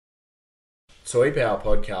Toy Power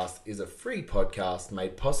Podcast is a free podcast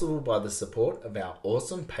made possible by the support of our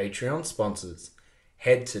awesome Patreon sponsors.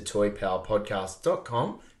 Head to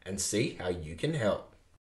toypowerpodcast.com and see how you can help.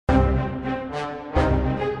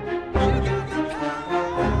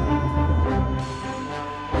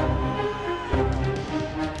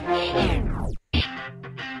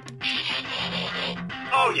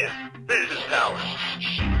 Oh yeah, business power.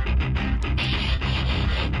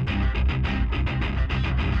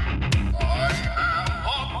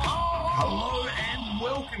 Hello and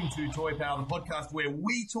welcome to Toy Power, the podcast where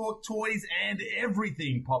we talk toys and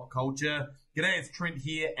everything pop culture. G'day, it's Trent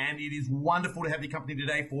here, and it is wonderful to have your company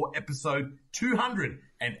today for episode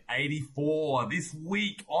 284. This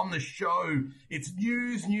week on the show, it's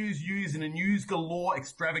news, and a news galore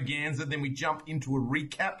extravaganza. Then we jump into a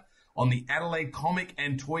recap on the Adelaide Comic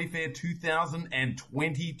and Toy Fair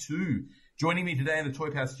 2022. Joining me today in the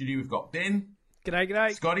Toy Power studio, we've got Ben.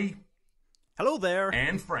 G'day. Scotty. Hello there.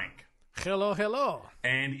 And Frank. Hello.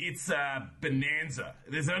 And it's a bonanza.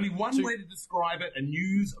 There's only one way to describe it, a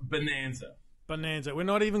news bonanza. Bonanza. We're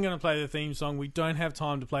not even going to play the theme song. We don't have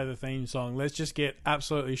time to play the theme song. Let's just get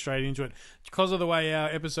absolutely straight into it. Because of the way our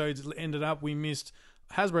episodes ended up, we missed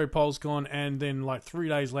Hasbro PulseCon, and then like 3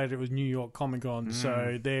 days later it was New York Comic Con.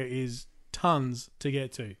 So there is tons to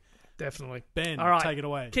get to. Definitely. Ben, all right, take it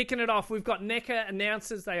away. Kicking it off, we've got NECA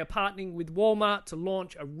announces they are partnering with Walmart to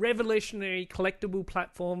launch a revolutionary collectible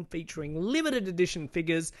platform featuring limited edition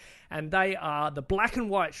figures, and they are the black and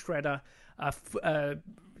white Shredder,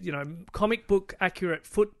 comic book accurate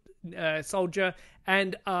foot soldier,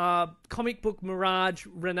 and comic book Mirage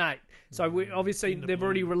Renee. So we obviously they've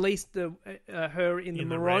already released her in the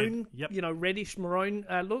maroon, reddish maroon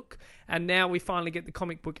look, and now we finally get the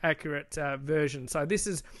comic book accurate version. So this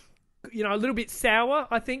is, a little bit sour,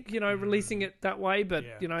 I think, releasing it that way, but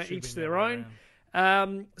each their own.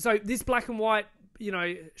 So this black and white,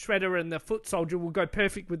 Shredder and the foot soldier will go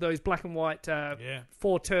perfect with those black and white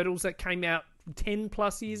four turtles that came out 10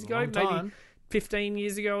 plus years ago, maybe 15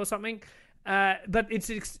 years ago or something. But it's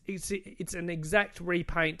an exact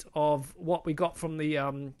repaint of what we got from the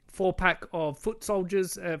 4-pack of Foot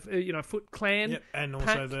Soldiers, Foot Clan. Yep. And also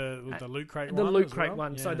pack. the Loot Crate one. The Loot Crate well.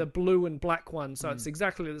 one, Yeah. so the blue and black one. So it's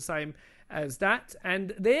exactly the same as that.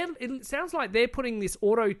 And it sounds like they're putting this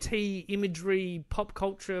auto T imagery pop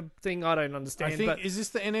culture thing. I don't understand. I think, but is this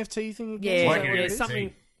the NFT thing again? yeah, Like an NFT.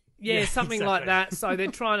 something. Yeah, Yeah, something exactly. like that. So they're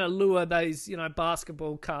trying to lure those,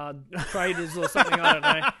 basketball card traders or something. I don't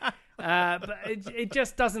know. But it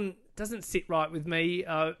just doesn't sit right with me.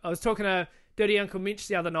 I was talking to Dirty Uncle Mitch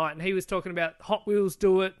the other night, and he was talking about Hot Wheels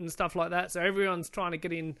do it and stuff like that. So everyone's trying to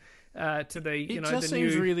get in to the, It the just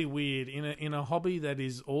seems new... really weird in a hobby that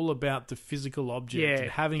is all about the physical object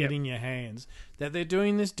and having it in your hands, that they're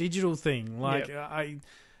doing this digital thing.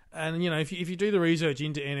 If you do the research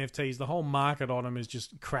into NFTs, the whole market on them is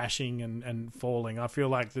just crashing and falling. I feel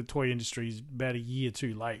like the toy industry is about a year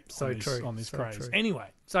too late on this craze. True. Anyway.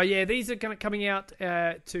 So yeah, these are coming out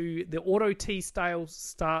to the Auto T sale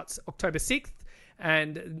starts October 6th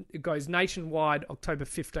and it goes nationwide October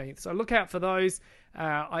 15th. So look out for those.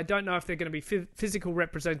 I don't know if they're going to be physical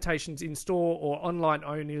representations in store or online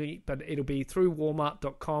only, but it'll be through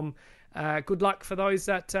Walmart.com. Good luck for those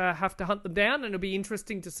that have to hunt them down, and it'll be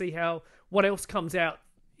interesting to see what else comes out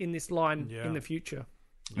in this line in the future.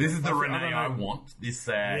 This is the Renee I want. This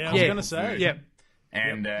I was going to say. Yeah.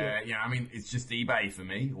 And, it's just eBay for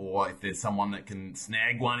me, or if there's someone that can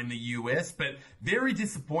snag one in the US. But very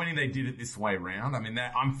disappointing they did it this way round. I mean,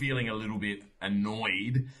 I'm feeling a little bit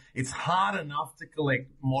annoyed. It's hard enough to collect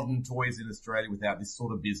modern toys in Australia without this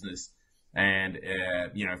sort of business. And,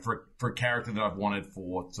 for a character that I've wanted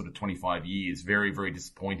for sort of 25 years, very, very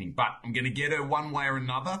disappointing. But I'm going to get her one way or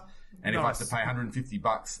another. And if I have to pay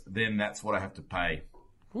 $150, then that's what I have to pay.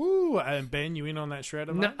 Ooh, and Ben, you in on that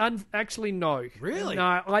Shredder, mate? No, actually, no. Really?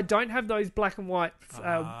 No, I don't have those black and white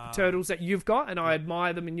turtles that you've got, and I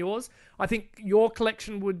admire them in yours. I think your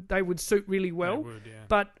collection would suit really well. They would, yeah.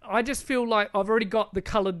 But I just feel like I've already got the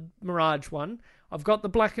coloured Mirage one. I've got the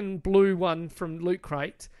black and blue one from Loot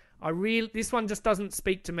Crate. This one just doesn't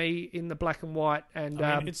speak to me in the black and white. And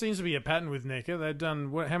it seems to be a pattern with NECA. They've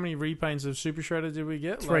done how many repaints of Super Shredder did we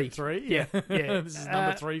get? 3. Like 3? Yeah. This is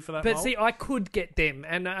number 3 for that. But mold. see, I could get them,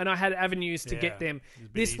 and I had avenues to get them.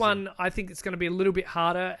 This one, I think it's going to be a little bit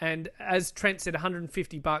harder. And as Trent said,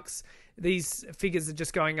 $150. These figures are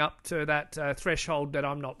just going up to that threshold that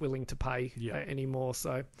I'm not willing to pay anymore.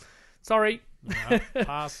 So, sorry. No,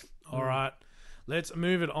 pass. All right. Let's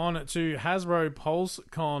move it on to Hasbro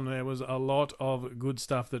PulseCon. There was a lot of good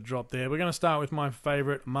stuff that dropped there. We're going to start with my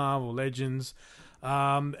favourite, Marvel Legends.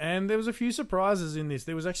 And there was a few surprises in this.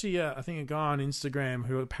 There was actually, I think, a guy on Instagram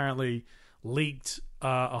who apparently leaked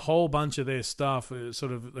a whole bunch of their stuff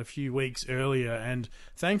sort of a few weeks earlier, and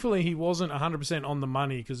thankfully he wasn't 100% on the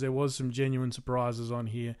money because there was some genuine surprises on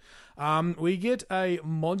here. We get a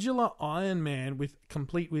modular Iron Man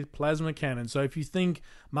complete with plasma cannon. So if you think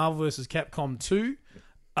Marvel vs. Capcom 2,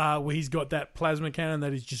 where he's got that plasma cannon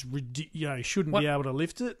that is just he shouldn't be able to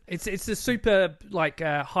lift it. It's the super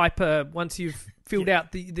hyper. Once you've filled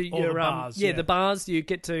out the bars, the bars, you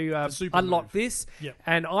get to unlock this. Yep.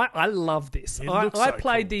 And I love this. I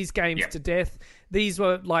played these games to death. These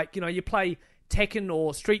were you play Tekken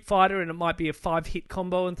or Street Fighter and it might be a 5-hit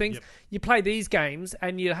combo and things. Yep. You play these games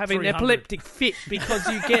and you're having an epileptic fit because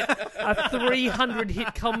you get a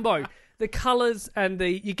 300-hit combo. The colours and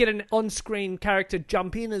you get an on-screen character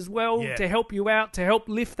jump in as well to help you out, to help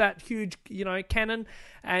lift that huge, cannon.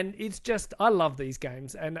 And it's just, I love these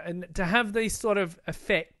games. And to have this sort of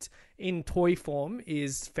effect in toy form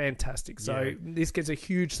is fantastic. So this gets a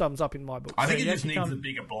huge thumbs up in my book. I think it just needs a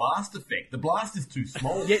bigger blast effect. The blast is too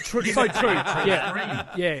small. Yeah, so true.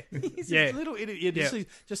 Yeah. He's this little idiot.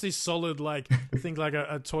 Just this solid, think like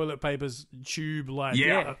a toilet paper's tube,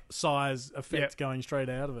 size effect going straight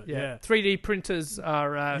out of it. Yeah. 3D printers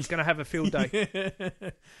are going to have a field day.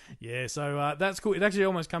 Yeah, so that's cool. It actually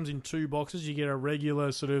almost comes in 2 boxes. You get a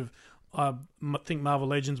regular sort of think Marvel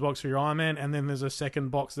Legends box for your Iron Man, and then there's a second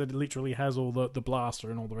box that literally has all the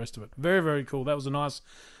blaster and all the rest of it. Very, very cool. That was a nice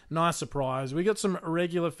surprise. We got some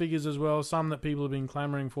regular figures as well, some that people have been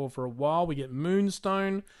clamoring for a while. We get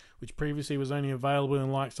Moonstone, which previously was only available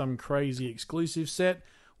in some crazy exclusive set.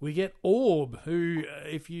 We get Orb, who,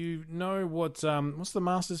 if you know what's the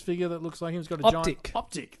Masters figure that looks like him? He's got a giant...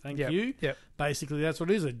 Optic, thank you. Yep. Basically, that's what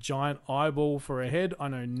it is, a giant eyeball for a head. I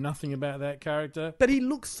know nothing about that character. But he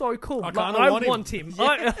looks so cool. I want him.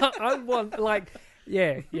 I want,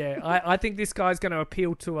 I think this guy's going to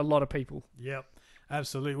appeal to a lot of people. Yep.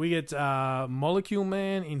 Absolutely. We get Molecule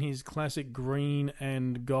Man in his classic green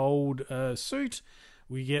and gold suit.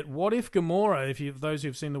 We get What If Gamora. Those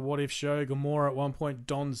who've seen the What If show, Gamora at one point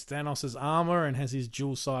dons Thanos' armor and has his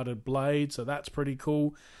dual-sided blade, so that's pretty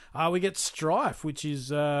cool. We get Strife, which is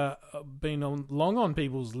been long on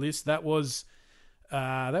people's list. That was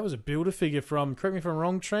a Build-A-Figure from, correct me if I'm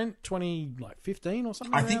wrong, Trent, 2015 or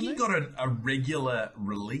something. I think he got a regular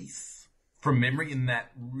release from memory in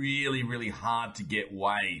that really, really hard to get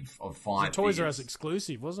wave of 5 figures. Toys R Us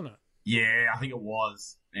exclusive, wasn't it? Yeah, I think it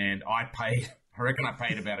was, and I reckon I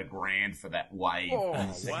paid about $1,000 for that wave in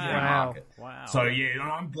the secondary market. Wow. So,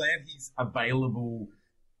 I'm glad he's available,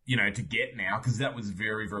 to get now, because that was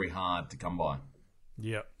very, very hard to come by.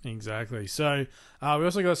 Yep, exactly. So, we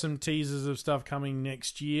also got some teasers of stuff coming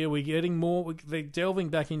next year. We're getting more. They're delving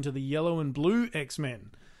back into the yellow and blue X-Men.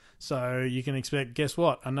 So, you can expect, guess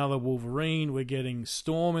what? Another Wolverine. We're getting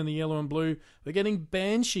Storm in the yellow and blue. We're getting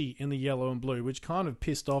Banshee in the yellow and blue, which kind of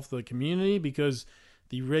pissed off the community because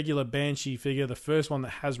the regular Banshee figure, the first one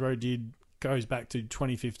that Hasbro did, goes back to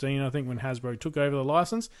 2015, I think, when Hasbro took over the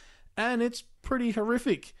license, and it's pretty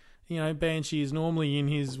horrific. Banshee is normally in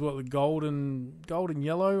his gold and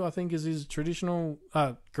yellow, I think, is his traditional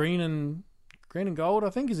green and gold, I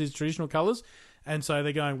think, is his traditional colors. And so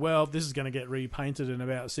they're going, well, this is going to get repainted in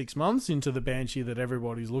about 6 months into the Banshee that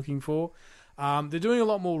everybody's looking for. They're doing a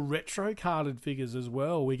lot more retro carded figures as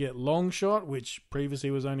well. We get Longshot, which previously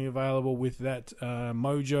was only available with that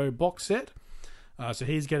Mojo box set. So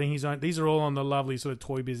he's getting his own. These are all on the lovely sort of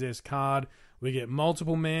Toy Biz S card. We get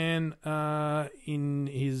Multiple Man in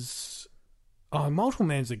his... Oh, Multiple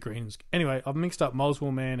Man's the greens. Anyway, I've mixed up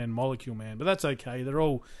Multiple Man and Molecule Man, but that's okay. They're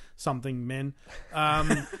all something men.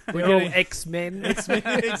 We're all X-Men. X-Men,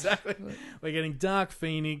 exactly. We're getting Dark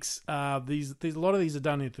Phoenix. A lot of these are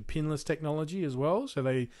done with the pinless technology as well, so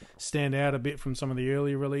they stand out a bit from some of the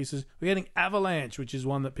earlier releases. We're getting Avalanche, which is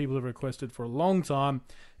one that people have requested for a long time,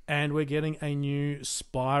 and we're getting a new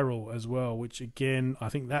Spiral as well, which again, I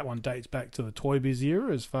think that one dates back to the Toy Biz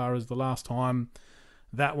era as far as the last time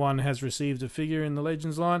that one has received a figure in the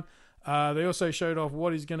Legends line. They also showed off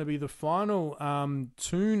what is going to be the final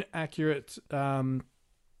toon-accurate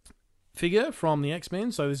figure from the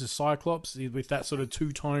X-Men. So this is Cyclops with that sort of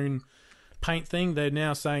two-tone paint thing. They're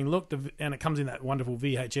now saying, look, and it comes in that wonderful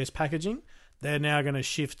VHS packaging. They're now going to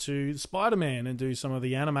shift to Spider-Man and do some of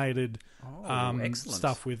the animated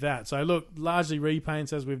stuff with that. So look, largely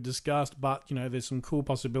repaints as we've discussed, but there's some cool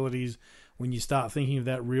possibilities when you start thinking of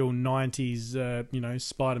that real 90s,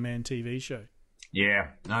 Spider-Man TV show. Yeah,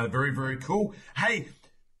 no, very, very cool. Hey,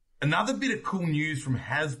 another bit of cool news from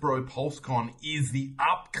Hasbro PulseCon is the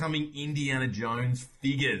upcoming Indiana Jones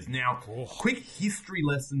figures. Now, quick history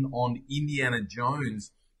lesson on Indiana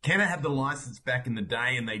Jones. Kenner had the license back in the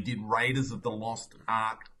day, and they did Raiders of the Lost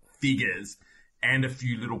Ark figures and a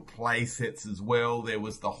few little play sets as well. There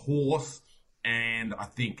was the horse and I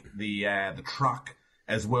think the truck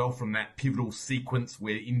as well from that pivotal sequence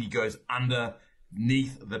where Indy goes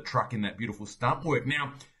underneath the truck in that beautiful stunt work.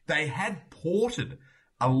 Now, they had ported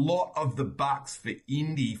a lot of the bucks for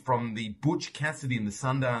Indy from the Butch Cassidy and the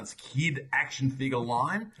Sundance Kid action figure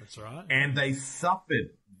line. That's right. And they suffered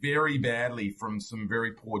very badly from some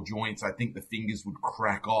very poor joints. I think the fingers would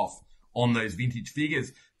crack off on those vintage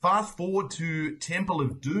figures. Fast forward to Temple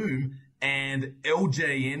of Doom, and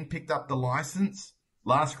LJN picked up the license.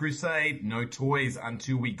 Last Crusade, no toys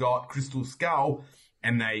until we got Crystal Skull,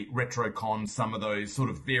 and they retroconned some of those sort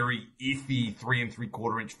of very iffy 3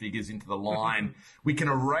 3/4 inch figures into the line. We can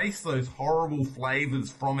erase those horrible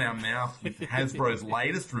flavors from our mouth with Hasbro's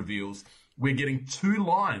latest reveals. We're getting 2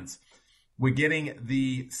 lines. We're getting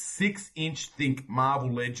the 6-inch, think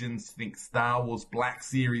Marvel Legends, think Star Wars Black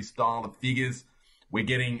Series style of figures. We're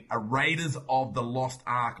getting a Raiders of the Lost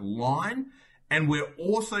Ark line. And we're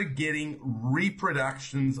also getting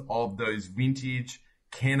reproductions of those vintage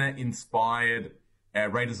Kenner-inspired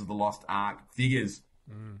Raiders of the Lost Ark figures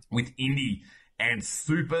with Indy. And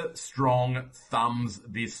super strong thumbs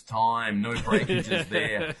this time. No breakages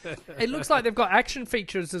there. It looks like they've got action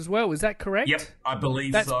features as well. Is that correct? Yep, I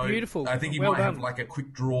believe That's so. That's beautiful. I think you might have like a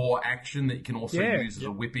quick draw action that you can also use as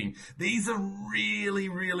a whipping. These are really,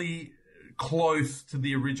 really close to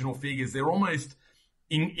the original figures. They're almost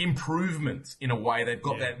improvements in a way. They've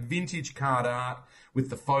got that vintage card art with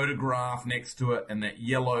the photograph next to it and that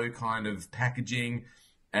yellow kind of packaging.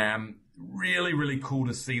 Really, really cool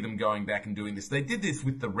to see them going back and doing this. They did this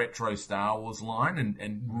with the retro Star Wars line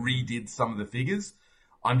and redid some of the figures.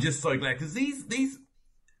 I'm just so glad because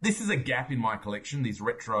this is a gap in my collection, these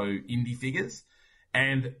retro indie figures.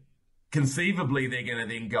 And conceivably, they're going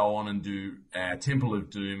to then go on and do Temple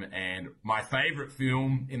of Doom and my favorite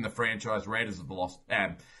film in the franchise, Raiders of the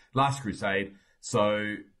Last Crusade.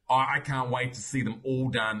 So I can't wait to see them all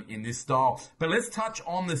done in this style. But let's touch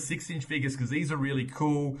on the 6-inch figures because these are really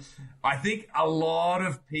cool. I think a lot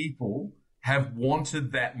of people have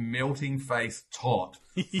wanted that melting face Tot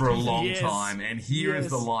for a long time. And here is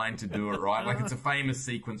the line to do it, right? Like it's a famous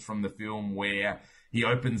sequence from the film where he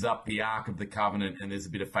opens up the Ark of the Covenant and there's a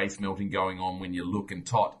bit of face melting going on when you look, and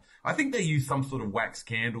Tot, I think they use some sort of wax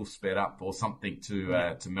candle sped up or something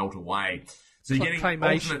to melt away. So you're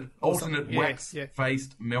getting alternate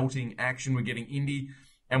wax-faced melting action. We're getting Indy.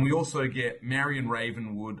 And we also get Marion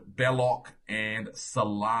Ravenwood, Belloc, and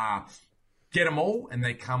Salah. Get them all, and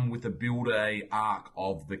they come with a Build-A Ark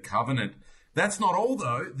of the Covenant. That's not all,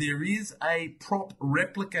 though. There is a prop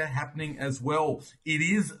replica happening as well. It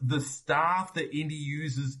is the staff that Indy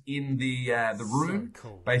uses in the room, so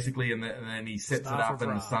cool. Basically, and then he sets staff it up,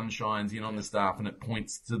 and the sun shines in on the staff, and it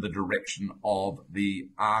points to the direction of the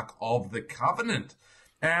Ark of the Covenant.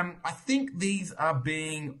 I think these are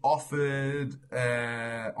being offered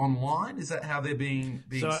online. Is that how they're being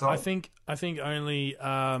sold? I think only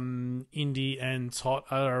Indy and Tot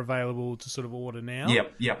are available to sort of order now.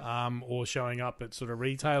 Yep. Or showing up at sort of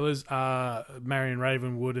retailers. Marion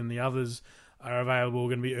Ravenwood and the others are available,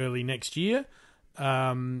 going to be early next year.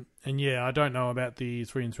 And I don't know about the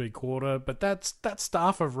 3 3/4, but that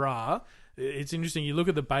Staff of Ra. It's interesting. You look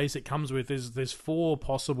at the base it comes with. There's 4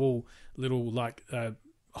 possible little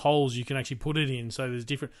holes you can actually put it in, so there's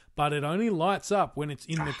different, but it only lights up when it's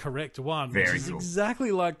in the correct one, which is cool.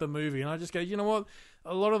 Exactly like the movie. And I just go, you know what,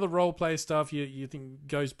 a lot of the role play stuff, you think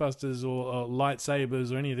Ghostbusters or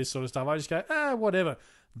lightsabers or any of this sort of stuff, I just go, whatever.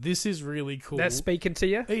 This is really cool. That's speaking to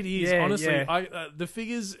you? It is, honestly. The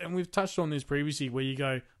figures, and we've touched on this previously, where you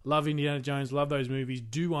go, love Indiana Jones, love those movies,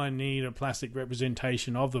 do I need a plastic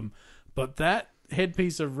representation of them? But that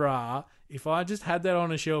headpiece of Ra, if I just had that on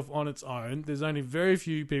a shelf on its own, there's only very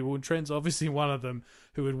few people, and Trent's obviously one of them,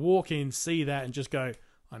 who would walk in, see that, and just go,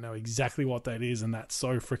 I know exactly what that is, and that's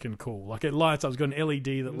so freaking cool. Like, it lights up. It's got an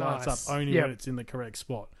LED that lights up only when it's in the correct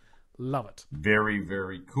spot. Love it. Very,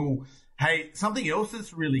 very cool. Hey, something else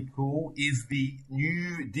that's really cool is the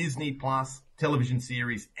new Disney Plus television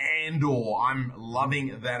series, Andor. I'm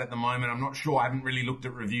loving that at the moment. I'm not sure. I haven't really looked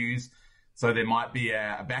at reviews, so there might be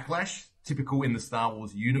a backlash. Typical in the Star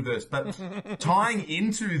Wars universe. But tying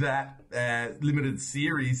into that limited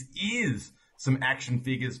series is some action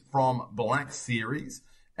figures from Black Series,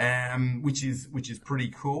 which is pretty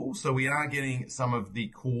cool. So we are getting some of the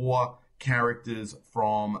core characters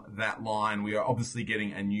from that line. We are obviously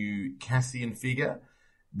getting a new Cassian figure.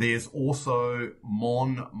 There's also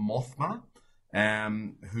Mon Mothma,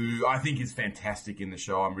 who I think is fantastic in the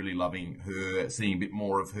show. I'm really loving her, seeing a bit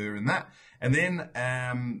more of her in that. And then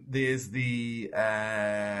there's the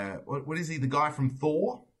what is he? The guy from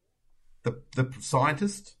Thor, the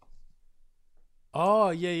scientist. Oh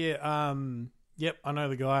yeah. Yep, I know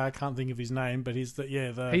the guy. I can't think of his name, but he's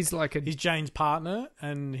he's Jane's partner,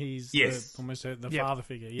 and he's almost the father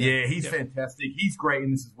figure. Yeah, he's fantastic. He's great in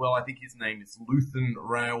this as well. I think his name is Luthen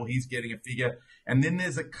Rail. He's getting a figure. And then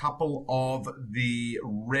there's a couple of the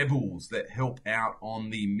rebels that help out on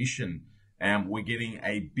the mission. We're getting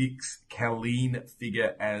a Bix Kalleen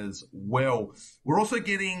figure as well. We're also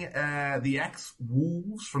getting the Axe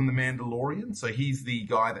Wolves from The Mandalorian. So he's the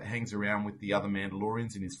guy that hangs around with the other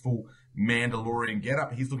Mandalorians in his full Mandalorian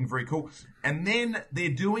getup. He's looking very cool. And then they're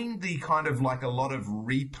doing the kind of like a lot of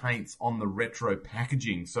repaints on the retro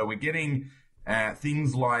packaging. So we're getting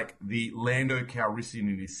things like the Lando Calrissian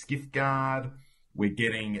in his skiff guard. We're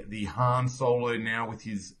getting the Han Solo now with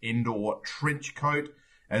his Endor trench coat,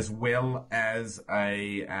 as well as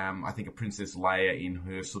I think a Princess Leia in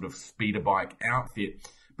her sort of speeder bike outfit.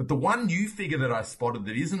 But the one new figure that I spotted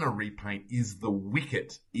that isn't a repaint is the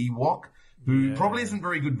Wicket Ewok, who probably isn't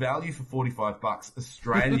very good value for $45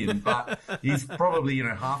 Australian, but he's probably,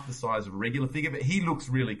 half the size of a regular figure, but he looks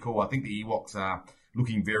really cool. I think the Ewoks are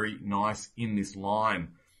looking very nice in this line.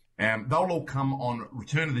 They'll all come on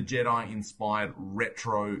Return of the Jedi inspired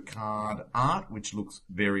retro card art, which looks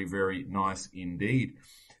very, very nice indeed.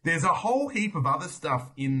 There's a whole heap of other stuff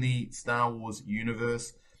in the Star Wars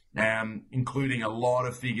universe, including a lot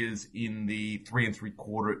of figures in the 3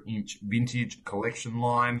 3/4 inch vintage collection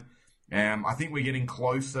line. I think we're getting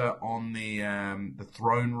closer on the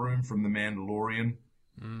throne room from The Mandalorian,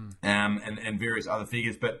 and various other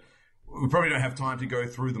figures, but we probably don't have time to go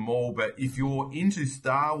through them all. But if you're into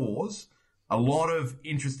Star Wars, a lot of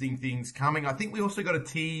interesting things coming. I think we also got a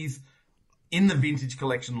tease in the vintage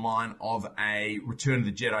collection line of a Return of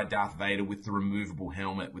the Jedi Darth Vader with the removable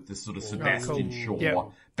helmet with the sort of Sebastian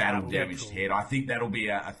Shaw battle-damaged head. I think that'll be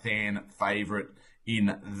a fan favourite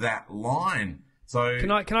in that line. So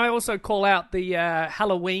can I also call out the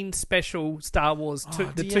Halloween special Star Wars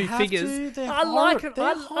the two figures? I like it.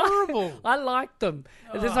 They're horrible. I like them.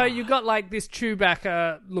 So you've got like this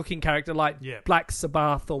Chewbacca looking character like Black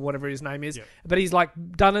Sabbath or whatever his name is, but he's like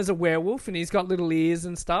done as a werewolf and he's got little ears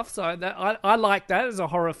and stuff. So I like that as a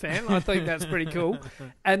horror fan. I think that's pretty cool.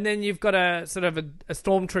 And then you've got a sort of a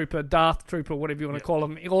stormtrooper, Darth Trooper, whatever you want to call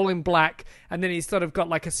him, all in black, and then he's sort of got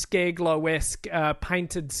like a Scareglow-esque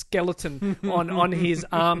painted skeleton on his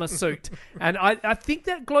armor suit, and I think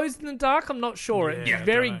that glows in the dark. I'm not sure. It's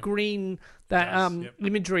very green, that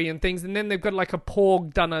imagery and things. And then they've got like a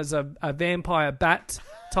Porg done as a vampire bat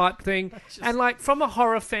type thing. And like from a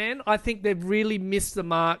horror fan, I think they've really missed the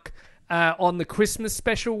mark on the Christmas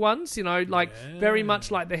special ones, very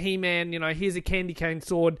much like the He-Man, here's a candy cane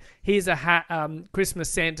sword, here's a hat, Christmas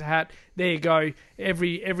Santa hat, there you go.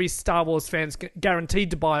 Every Star Wars fan's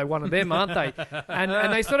guaranteed to buy one of them, aren't they?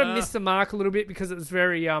 And they sort of missed the mark a little bit because it was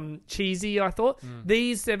very cheesy, I thought.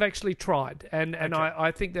 These they've actually tried, and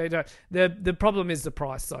I think they do. The problem is the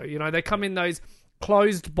price, though. They come in those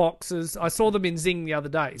closed boxes. I saw them in Zing the other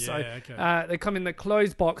day. They come in the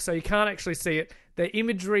closed box, so you can't actually see it. The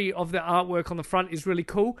imagery of the artwork on the front is really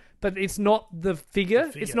cool, but it's not the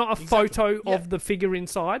figure. It's not a photo of the figure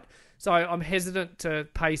inside. So I'm hesitant to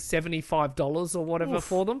pay $75 or whatever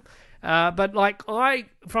for them. But like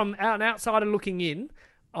from an outsider looking in,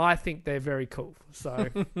 I think they're very cool. So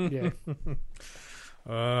yeah.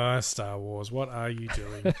 Star Wars, what are you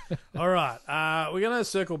doing? All right, we're going to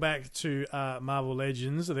circle back to Marvel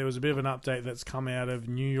Legends. There was a bit of an update that's come out of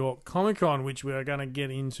New York Comic Con, which we're going to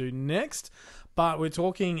get into next. But we're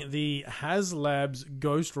talking the HasLabs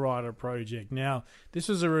Ghost Rider project. Now, this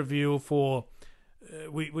was a reveal for...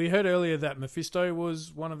 we heard earlier that Mephisto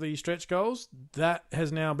was one of the stretch goals. That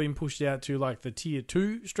has now been pushed out to like the Tier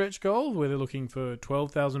 2 stretch goal, where they're looking for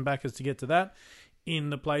 12,000 backers to get to that.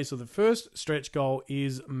 In the place of the first stretch goal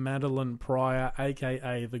is Madeline Pryor,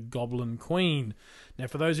 a.k.a. the Goblin Queen. Now,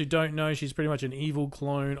 for those who don't know, she's pretty much an evil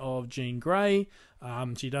clone of Jean Grey.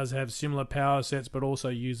 She does have similar power sets, but also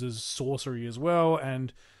uses sorcery as well,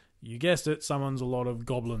 and you guessed it, summons a lot of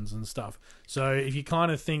goblins and stuff. So if you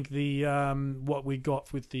kind of think the what we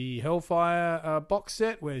got with the Hellfire box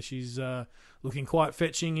set, where she's looking quite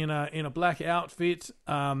fetching in a black outfit,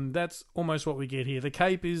 that's almost what we get here. The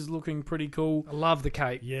cape is looking pretty cool. I love the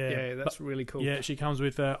cape. Yeah, that's really cool. Yeah, she comes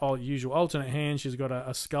with her usual alternate hand. She's got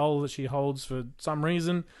a skull that she holds for some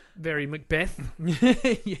reason. Very Macbeth.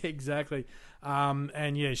 Yeah, exactly.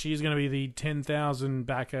 And yeah, she's going to be the 10,000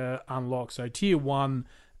 backer unlock. So tier 1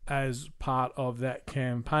 as part of that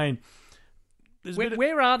campaign.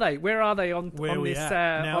 Where are they? Where are they on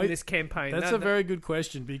this campaign? That's a very good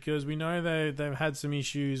question, because we know they've had some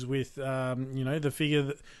issues with the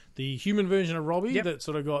figure, the human version of Robbie that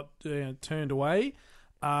sort of got turned away.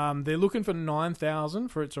 They're looking for 9,000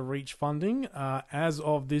 for it to reach funding. As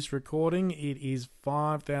of this recording, it is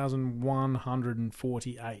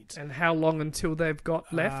 5,148. And how long until they've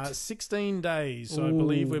got left? 16 days. So I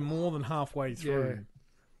believe we're more than halfway through. Yeah.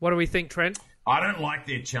 What do we think, Trent? I don't like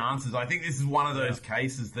their chances. I think this is one of those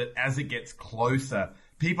cases that as it gets closer,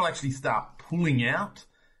 people actually start pulling out.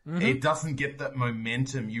 Mm-hmm. It doesn't get that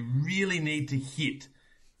momentum. You really need to hit.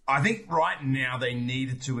 I think right now they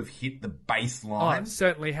needed to have hit the baseline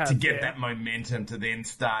certainly have, to get that momentum to then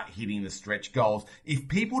start hitting the stretch goals. If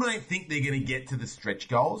people don't think they're going to get to the stretch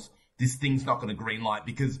goals, this thing's not going to green light,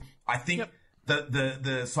 because I think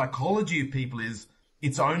the psychology of people is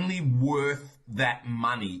it's only worth that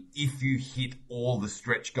money if you hit all the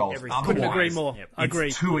stretch goals. Otherwise, couldn't agree more.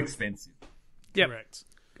 It's too expensive. Yep. Correct.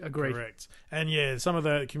 Agreed. Correct. And yeah, some of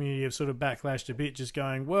the community have sort of backlashed a bit, just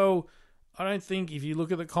going, well, I don't think, if you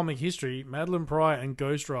look at the comic history, Madeline Pryor and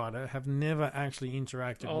Ghost Rider have never actually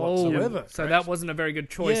interacted whatsoever. So that wasn't a very good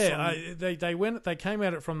choice. Yeah, they came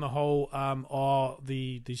at it from the whole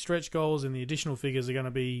the stretch goals and the additional figures are going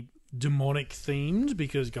to be demonic themed,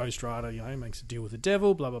 because Ghost Rider, makes a deal with the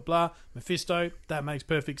devil, blah blah blah. Mephisto, that makes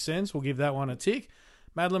perfect sense. We'll give that one a tick.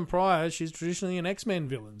 Madeline Pryor, she's traditionally an X-Men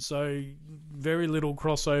villain, so very little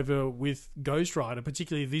crossover with Ghost Rider,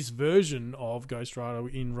 particularly this version of Ghost Rider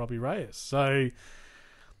in Robbie Reyes. So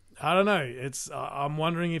I don't know. I'm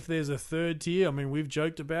wondering if there's a third tier. I mean, we've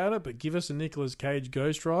joked about it, but give us a Nicolas Cage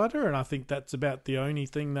Ghost Rider, and I think that's about the only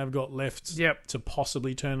thing they've got left to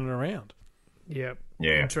possibly turn it around. Yep.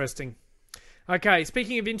 Yeah. Interesting. Okay,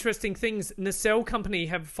 speaking of interesting things, Nacelle Company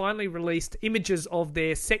have finally released images of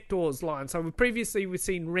their Sectors line. So we've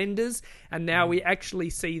seen renders, and now we actually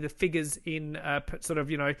see the figures in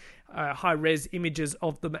high-res images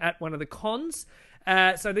of them at one of the cons.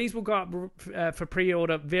 So these will go up for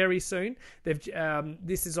pre-order very soon.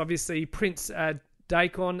 This is obviously Prince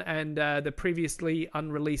Daikon and the previously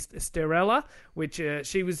unreleased Esterella, which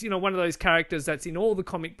she was, one of those characters that's in all the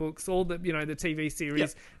comic books, all the, the TV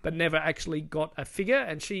series, but never actually got a figure,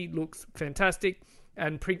 and she looks fantastic.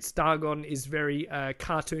 And Prince Dagon is very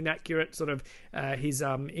cartoon accurate. Sort of his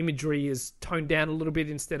imagery is toned down a little bit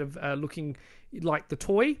instead of looking like the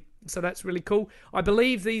toy. So that's really cool. I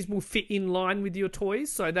believe these will fit in line with your toys,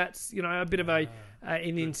 so that's a bit of an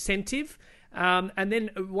incentive. And then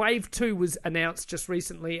Wave 2 was announced just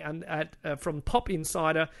recently and from Pop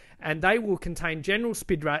Insider, and they will contain General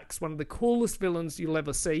Spidrax, one of the coolest villains you'll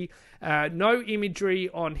ever see. No imagery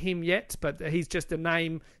on him yet, but he's just a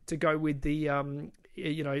name to go with the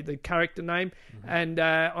the character name. Mm-hmm. And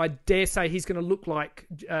I dare say he's going to look like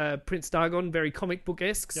Prince Dagon, very comic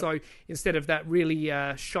book-esque. Yep. So instead of that really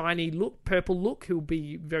shiny purple look, he'll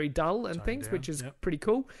be very dull and things, which is pretty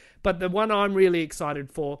cool. But the one I'm really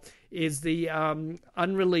excited for is the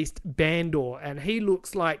unreleased Bandor, and he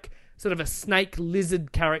looks like sort of a snake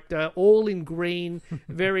lizard character, all in green,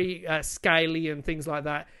 very scaly and things like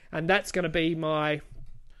that. And that's going to be my...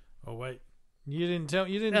 Oh, wait. You didn't give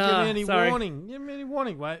me any warning. You didn't give me any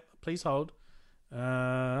warning. Wait, please hold.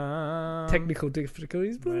 Technical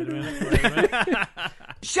difficulties. Wait a minute.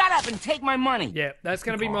 Shut up and take my money. Yeah, that's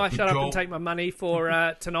going to be my shut up and take my money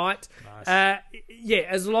for tonight. Nice.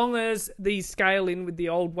 As long as these scale in with the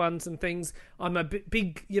old ones and things, I'm a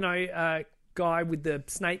big, guy with the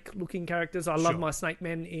snake-looking characters. I love my snake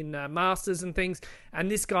men in Masters and things,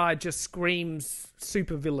 and this guy just screams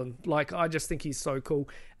super villain. Like, I just think he's so cool.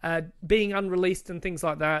 Being unreleased and things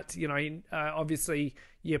like that, obviously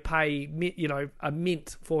you pay, a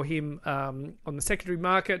mint for him on the secondary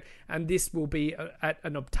market, and this will be at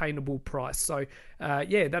an obtainable price. So,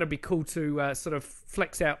 that'll be cool to sort of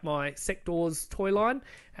flex out my Sectors toy line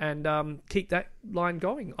and keep that line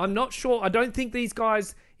going. I'm not sure. I don't think these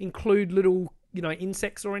guys include little,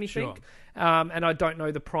 insects or anything. Sure. And I don't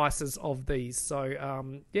know the prices of these.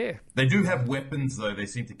 So, They do have weapons, though. They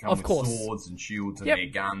seem to come with swords and shields and their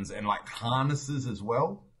guns and, harnesses as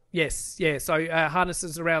well. Yes, yeah. So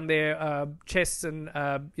harnesses around their chests and,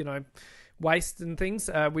 waist and things,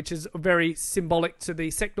 which is very symbolic to the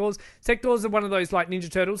Sectors. Sectors are one of those like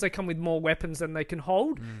Ninja Turtles. They come with more weapons than they can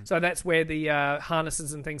hold. So that's where the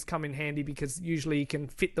harnesses and things come in handy, because usually you can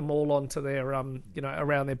fit them all onto their,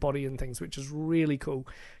 around their body and things, which is really cool.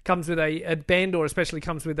 Comes with a Bandor especially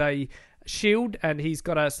comes with a shield, and he's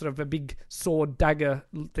got a sort of a big sword dagger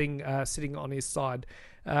thing sitting on his side.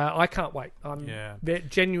 I can't wait. I'm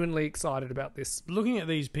genuinely excited about this. Looking at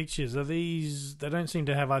these pictures, they don't seem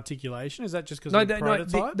to have articulation. Is that just because they're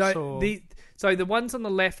prototypes? So the ones on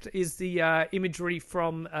the left is the imagery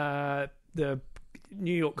from the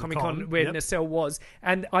New York Comic Con where Nacelle was,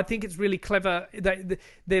 and I think it's really clever.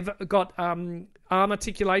 They've got arm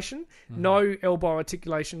articulation, no elbow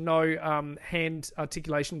articulation, no hand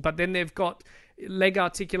articulation, but then they've got leg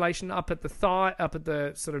articulation up at the thigh, up at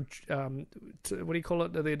the sort of what do you call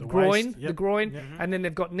it, the groin, the groin, and then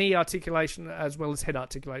they've got knee articulation as well as head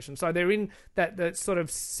articulation. So they're in that sort of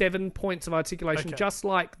 7 points of articulation, just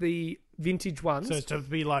like the vintage ones. So it's to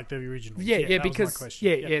be like the original. Because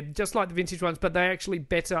just like the vintage ones, but they're actually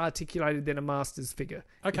better articulated than a Masters figure.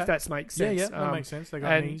 If that makes sense. That makes sense. They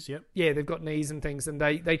got knees. They've got knees and things, and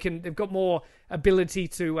they've got more ability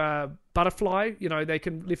to butterfly. They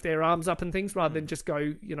can lift their arms up and things rather than just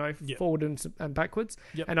go forward and backwards.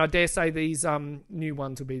 And I dare say these new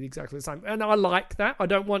ones will be exactly the same. And I like that. I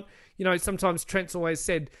don't want sometimes Trent's always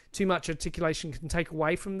said too much articulation can take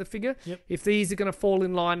away from the figure. If these are going to fall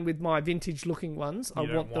in line with my vintage looking ones, I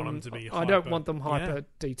want them to be hyper. I don't want them hyper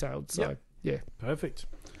detailed. So perfect.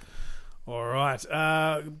 All right,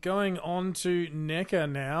 going on to NECA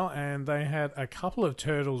now, and they had a couple of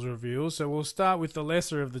Turtles reveals. So we'll start with the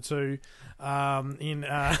lesser of the two, in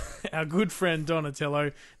our good friend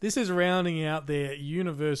Donatello. This is rounding out their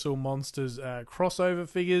Universal Monsters crossover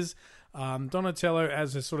figures. Donatello,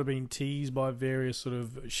 as has sort of been teased by various sort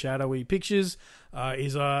of shadowy pictures,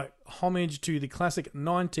 is a homage to the classic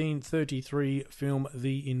 1933 film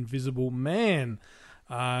The Invisible Man.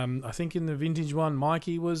 I think in the vintage one,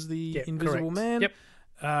 Mikey was the Invisible Man.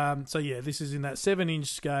 This is in that 7-inch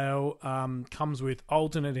scale. Comes with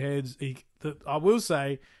alternate heads. I will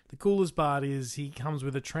say the coolest part is he comes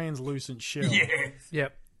with a translucent shell.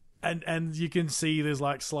 And you can see there's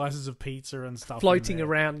like slices of pizza and stuff floating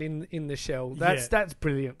around in the shell. That's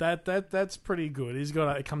brilliant. That's pretty good.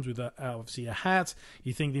 It comes with obviously a hat.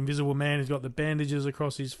 You think the Invisible Man has got the bandages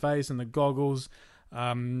across his face and the goggles.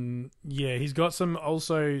 He's got some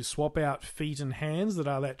also swap out feet and hands that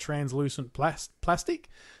are that translucent plastic.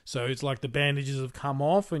 So it's like the bandages have come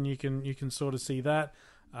off, and you can sort of see that.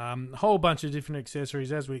 A whole bunch of different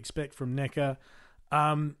accessories as we expect from NECA.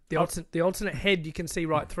 The alternate head you can see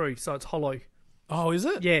right through, so it's hollow. Oh, is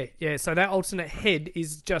it? Yeah. So that alternate head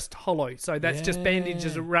is just hollow. So that's just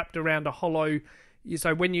bandages wrapped around a hollow.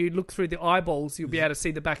 So when you look through the eyeballs, you'll be able to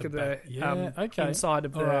see the back of the inside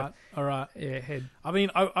of the head. I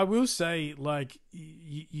mean, I will say, like,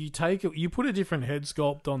 you put a different head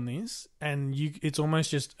sculpt on this, and it's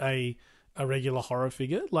almost just a regular horror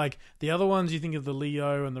figure. Like the other ones, you think of the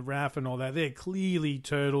Leo and the Raph and all that, they're clearly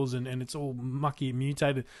turtles and it's all mucky and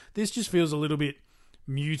mutated. This just feels a little bit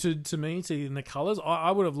muted to me in the colours.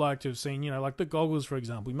 I would have liked to have seen, like the goggles, for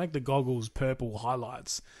example. We make the goggles purple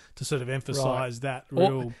highlights to sort of emphasise the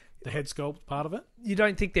head sculpt part of it. You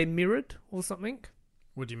don't think they're mirrored or something?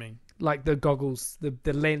 What do you mean? Like the goggles,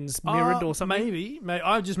 the lens mirrored or something? Maybe.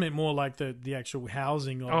 I just meant more like the actual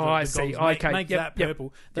housing of the I goggles. see. Okay. Make that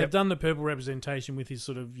purple. They've done the purple representation with his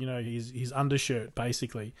sort of, his undershirt,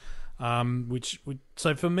 basically.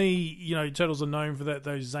 So for me, Turtles are known for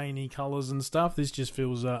those zany colours and stuff. This just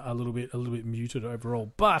feels a little bit muted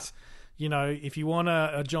overall. But, if you want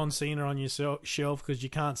a John Cena on your shelf because you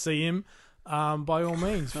can't see him, by all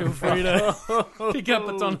means, feel free to pick up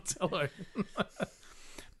a Donatello.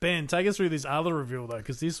 Ben, take us through this other reveal, though,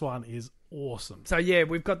 because this one is awesome. So,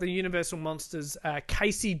 we've got the Universal Monsters,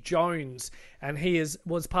 Casey Jones, and he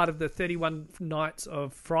was part of the 31 Nights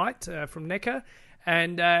of Fright from NECA.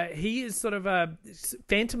 And he is sort of a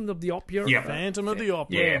Phantom of the Opera. Yeah, Phantom of the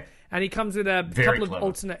Opera. Yeah. And he comes with a couple of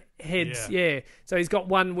alternate heads. Yeah. So he's got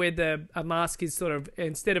one where a mask is sort of,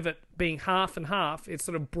 instead of it being half and half, it's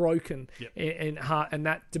sort of broken in half. And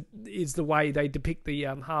that is the way they depict the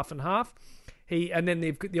half and half. And then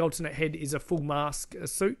the alternate head is a full mask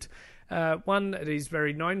suit. One that he's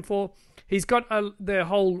very known for. He's got the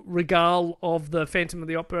whole regale of the Phantom of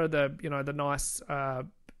the Opera, the nice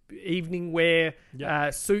evening wear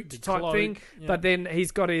suit type cloak thing. But then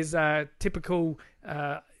he's got his typical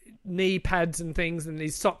knee pads and things, and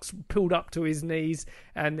his socks pulled up to his knees,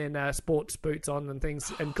 and then sports boots on and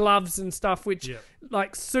things, and gloves and stuff, which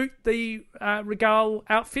like suit the Regal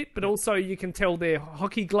outfit, but also you can tell they're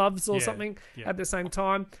hockey gloves or something at the same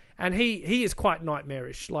time. And he is quite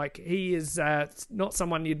nightmarish. Like he is not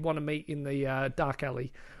someone you'd want to meet in the dark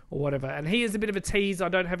alley or whatever. And he is a bit of a tease. I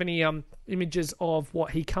don't have any images of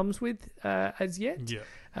what he comes with as yet.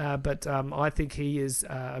 Yeah. But I think he is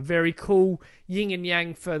a very cool yin and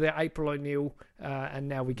yang for the April O'Neil, and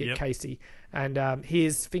now we get Casey. And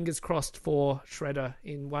here's fingers crossed for Shredder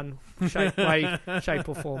in one shape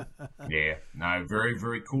or form. Yeah, no, very,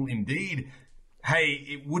 very cool indeed. Hey,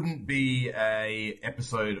 it wouldn't be a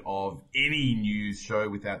episode of any news show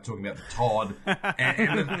without talking about the Todd.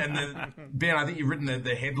 Ben, I think you've written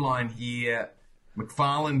the headline here,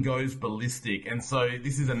 McFarlane goes ballistic. And so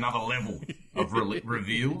this is another level of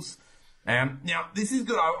reveals. Now, this is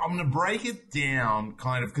good. I'm going to break it down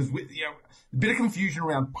kind of because, a bit of confusion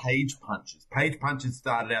around page punches. Page punches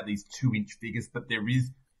started out these 2-inch figures, but there is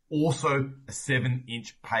also a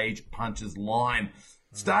 7-inch page punches line.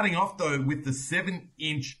 Starting off, though, with the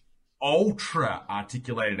 7-inch ultra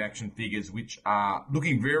articulated action figures, which are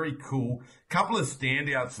looking very cool. Couple of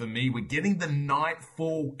standouts for me. We're getting the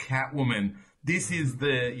Nightfall Catwoman. This is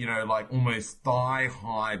the, like almost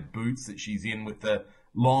thigh-high boots that she's in with the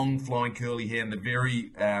long flowing curly hair and the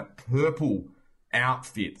very purple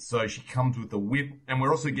outfit. So she comes with a whip. And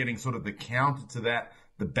we're also getting sort of the counter to that,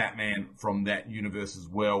 the Batman from that universe as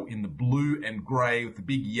well, in the blue and grey with the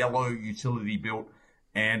big yellow utility belt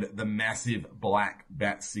and the massive black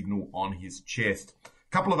bat signal on his chest. A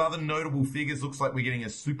couple of other notable figures. Looks like we're getting a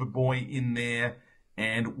Superboy in there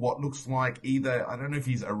and what looks like either, I don't know if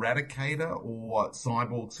he's Eradicator or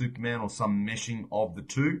Cyborg Superman or some meshing of the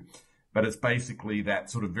two, but it's basically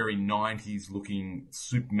that sort of very 90s looking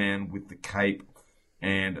Superman with the cape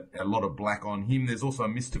and a lot of black on him. There's also a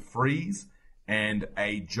Mr. Freeze and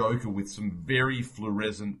a Joker with some very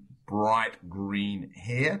fluorescent bright green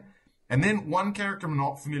hair. And then one character I'm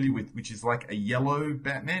not familiar with, which is like a yellow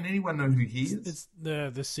Batman. Anyone know who he is? It's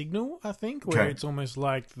the Signal, I think, where it's almost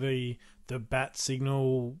like the Bat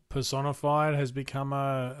Signal personified has become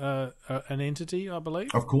an entity, I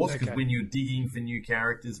believe. Of course, because when you're digging for new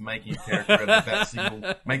characters, making a character out of the Bat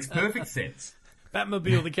Signal makes perfect sense.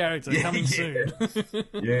 Batmobile, the character, coming soon.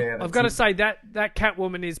 Yeah, I've got to say that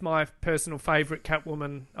Catwoman is my personal favourite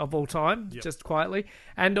Catwoman of all time, just quietly,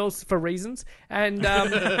 and also for reasons. And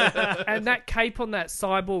and that cape on that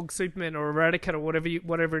Cyborg Superman or Eradicator or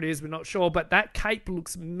whatever it is, we're not sure, but that cape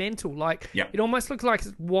looks mental. Like it almost looks like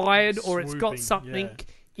it's wired or it's got something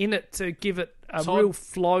in it to give it a real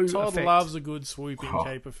flow Todd effect. loves a good swooping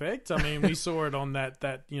cape effect. I mean, we saw it on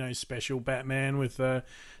that special Batman with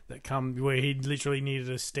that come where he literally needed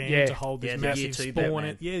a stand to hold this massive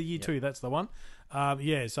spawn. Year 2, that's the one.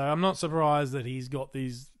 So I'm not surprised that he's got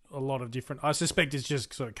a lot of different. I suspect it's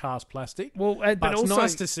just sort of cast plastic. Well, but it's also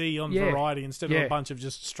nice to see on variety instead of a bunch of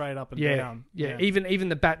just straight up and down. Yeah, even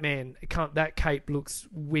the Batman, that cape looks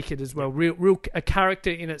wicked as well. Real a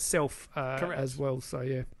character in itself as well. So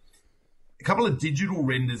yeah. A couple of digital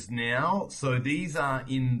renders now. So these are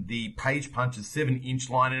in the Page Punches 7-inch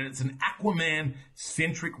line, and it's an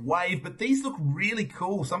Aquaman-centric wave, but these look really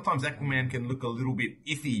cool. Sometimes Aquaman can look a little bit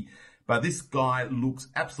iffy, but this guy looks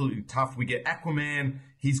absolutely tough. We get Aquaman.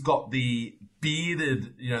 He's got the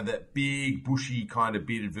bearded, that big, bushy kind of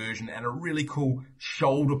bearded version, and a really cool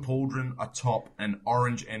shoulder pauldron atop an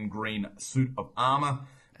orange and green suit of armor.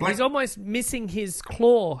 He's almost missing his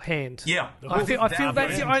claw hand. Yeah, I feel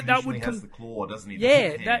that would has the claw, doesn't he?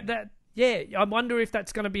 I wonder if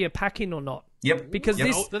that's going to be a pack-in or not. Yep, because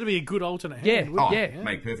that'd be a good alternate hand.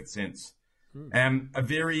 Make perfect sense. A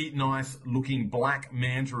very nice looking Black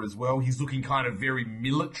Manta as well. He's looking kind of very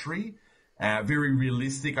military, very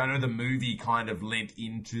realistic. I know the movie kind of lent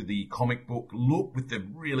into the comic book look with the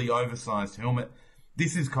really oversized helmet.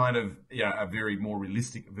 This is kind of a very more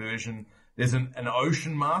realistic version. There's an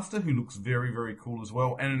Ocean Master who looks very, very cool as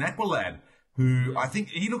well. And an Aqualad who I think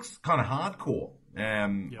he looks kind of hardcore.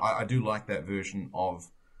 I do like that version of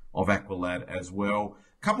Aqualad as well.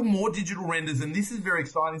 A couple more digital renders, and this is very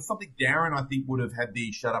exciting. Something Darren, I think, would have had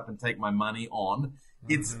the shut up and take my money on.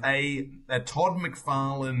 It's a Todd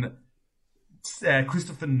McFarlane,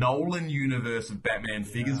 Christopher Nolan universe of Batman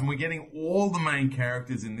figures, and we're getting all the main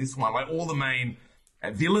characters in this one, like all the main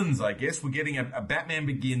villains, I guess. We're getting a Batman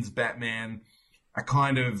Begins Batman, a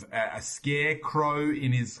kind of a Scarecrow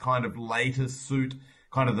in his kind of latest suit,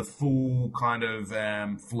 kind of the full kind of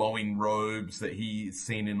flowing robes that he's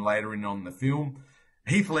seen in later on the film.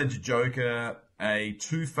 Heath Ledger Joker, a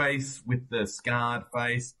Two-Face with the scarred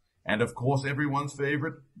face, and of course everyone's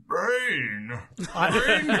favourite, Bane.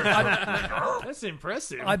 That's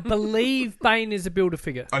impressive. I believe Bane is a Builder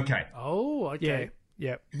figure. Okay. Oh, okay.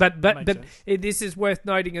 Yeah, but this is worth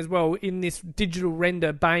noting as well. In this digital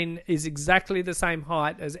render, Bane is exactly the same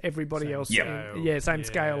height as everybody else. Same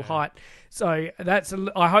scale height. So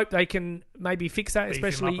I hope they can maybe fix that,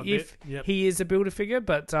 especially if he is a Build-A-Figure.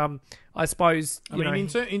 But I suppose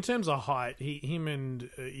in terms of height,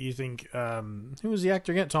 you think who was the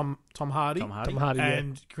actor again? Tom Hardy.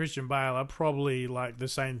 And Christian Bale are probably like the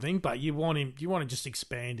same thing, but you want to just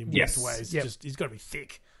expand him ways. He's got to be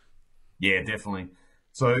thick. Yeah, definitely.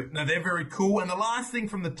 So, no, they're very cool. And the last thing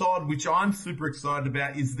from the Todd, which I'm super excited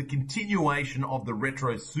about, is the continuation of the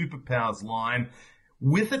Retro Superpowers line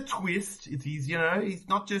with a twist. He's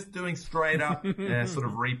not just doing straight up sort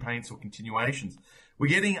of repaints or continuations. We're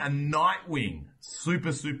getting a Nightwing.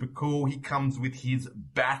 Super, super cool. He comes with his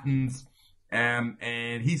battens, and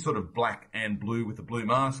he's sort of black and blue with a blue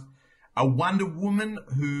mask. A Wonder Woman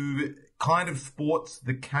who kind of sports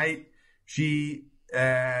the cape. She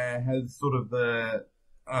has sort of the...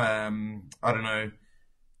 I don't know.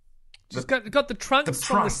 She's got the trunks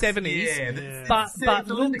from the 70s. Yeah, but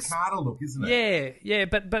looks Carter look, isn't it? Yeah,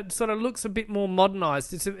 but sort of looks a bit more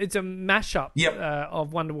modernised. It's a mashup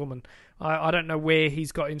of Wonder Woman. I don't know where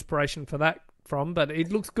he's got inspiration for that from, but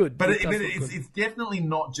it looks good. But it's definitely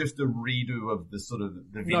not just a redo of the sort of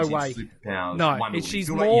the vintage Superpowers. No, Wonder Woman. She's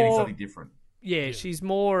more like something different. Yeah, she's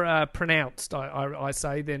more pronounced, I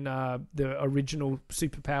say, than the original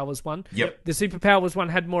Superpowers one. Yep. The Superpowers one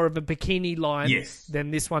had more of a bikini line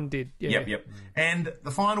than this one did. Yeah. Yep. And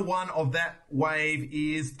the final one of that wave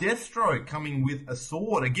is Deathstroke coming with a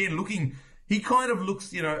sword. Again, he kind of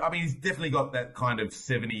looks, he's definitely got that kind of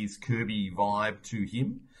 70s Kirby vibe to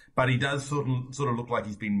him. But he does sort of look like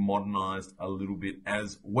he's been modernised a little bit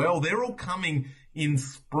as well. They're all coming in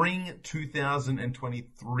spring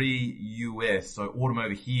 2023 US, so autumn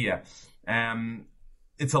over here.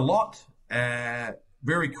 It's a lot.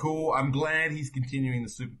 Very cool. I'm glad he's continuing the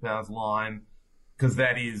Superpowers line because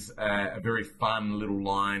that is a very fun little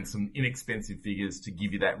line, some inexpensive figures to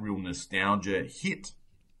give you that real nostalgia hit.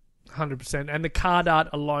 100%. And the card art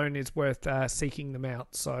alone is worth seeking them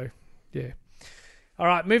out. So, yeah. All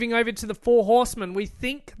right, moving over to the Four Horsemen. We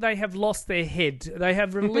think they have lost their head. They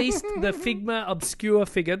have released the Figma Obscure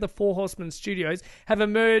figure. The Four Horsemen Studios have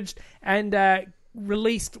emerged and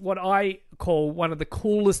released what I call one of the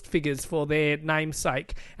coolest figures for their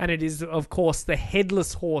namesake, and it is, of course, the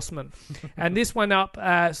Headless Horseman. And this one up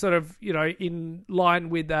sort of, in line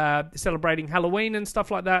with celebrating Halloween and stuff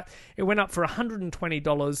like that. It went up for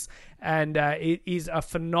 $120, and it is a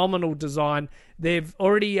phenomenal design. They've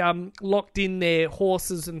already locked in their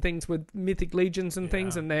horses and things with Mythic Legions and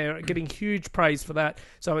things, and they're getting huge praise for that.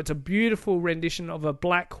 So it's a beautiful rendition of a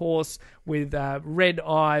black horse with red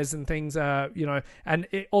eyes and things, and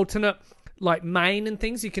alternate like mane and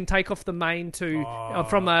things. You can take off the mane to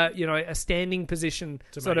from a standing position,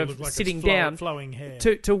 sort of like sitting down, flowing hair,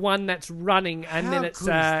 to one that's running, and then it's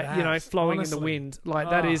flowing in the wind. Like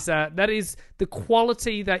that is the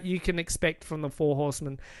quality that you can expect from the Four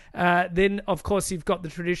Horsemen. Then of course you've got the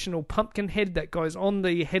traditional pumpkin head that goes on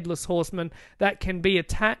the Headless Horseman that can be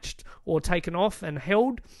attached or taken off and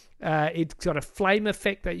held. It's got a flame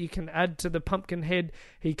effect that you can add to the pumpkin head.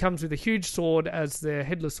 He comes with a huge sword, as the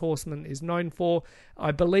Headless Horseman is known for.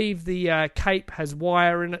 I believe the cape has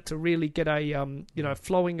wire in it to really get a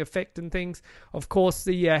flowing effect and things. Of course,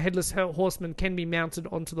 the Headless Horseman can be mounted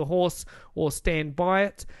onto the horse or stand by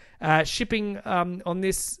it. Shipping on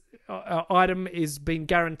this item is being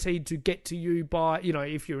guaranteed to get to you by,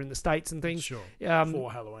 if you're in the States and things. Sure.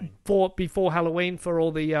 Before Halloween. Before Halloween, for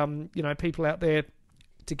all the people out there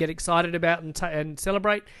to get excited about and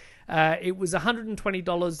celebrate. It was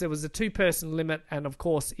 $120. There was a 2-person limit, and of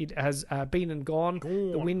course it has been and gone.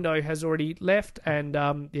 The window has already left, and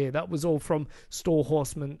that was all from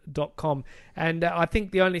storehorseman.com. And I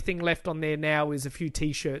think the only thing left on there now is a few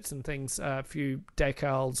t-shirts and things, a few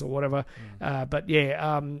decals or whatever. But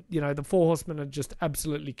the Four Horsemen are just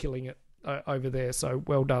absolutely killing it over there, so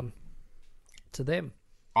well done to them.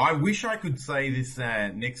 I wish I could say this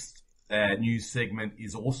next news segment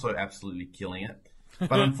is also absolutely killing it.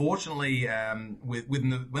 But unfortunately, when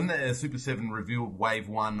the Super 7 revealed Wave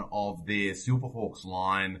 1 of their Silverhawks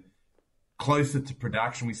line closer to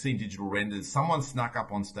production, we've seen digital renders. Someone snuck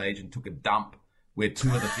up on stage and took a dump where 2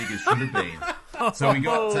 of the figures should have been. So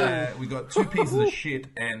we got 2 pieces of shit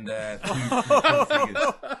and 2 figures.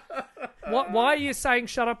 Why are you saying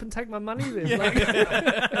shut up and take my money then?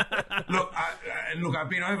 Look, I've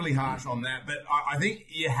been overly harsh on that, but I think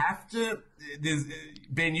you have to...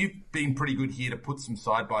 Ben, you've been pretty good here to put some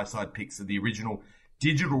side-by-side pics of the original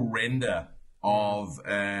digital render of...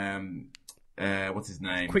 what's his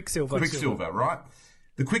name? Quicksilver, right?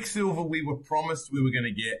 the Quicksilver we were promised we were going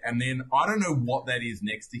to get, and then I don't know what that is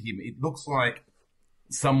next to him. It looks like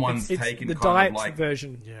someone's taken the kind diet of like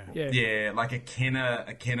version. Yeah, like a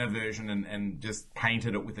Kenner version, and just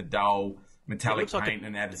painted it with a dull metallic paint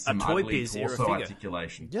and added some ugly torso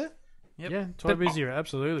articulation. Yeah. Yep. Yeah, Toy Biz era,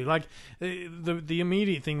 absolutely. Like the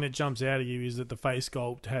immediate thing that jumps out at you is that the face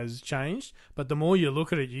sculpt has changed. But the more you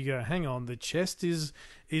look at it, you go, "Hang on, the chest is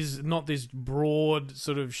not this broad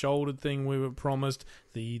sort of shouldered thing we were promised.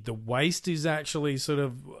 The waist is actually sort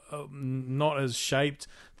of not as shaped.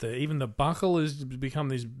 Even the buckle has become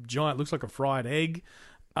this giant, looks like a fried egg."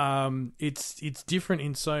 It's different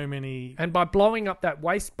in so many, and by blowing up that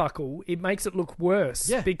waist buckle, it makes it look worse.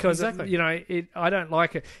 Yeah, because exactly. I don't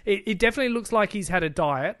like it. It definitely looks like he's had a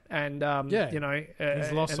diet, and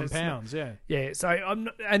he's lost some pounds. So I'm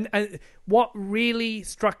not, and what really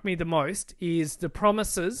struck me the most is the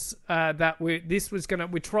promises that we're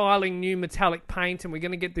trialing new metallic paint, and we're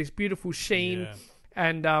going to get this beautiful sheen. Yeah.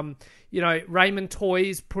 And, Raymond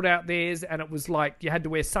Toys put out theirs, and it was like you had to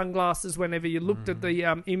wear sunglasses whenever you looked at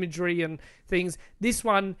the imagery and things. This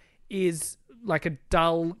one is like a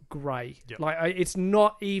dull grey. Yep. Like it's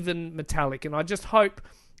not even metallic. And I just hope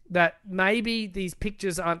that maybe these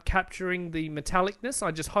pictures aren't capturing the metallicness.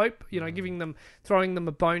 I just hope, throwing them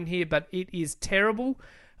a bone here, but it is terrible.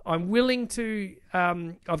 I'm willing to,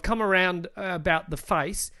 I've come around about the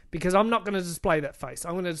face, because I'm not going to display that face.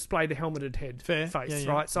 I'm going to display the helmeted head face,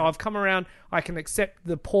 right? So I've come around. I can accept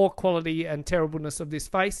the poor quality and terribleness of this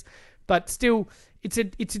face, but still, it's a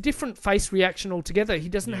different face reaction altogether. He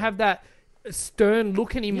doesn't have that stern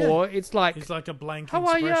look anymore. Yeah. It's like a blank how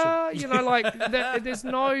expression. are ya? There's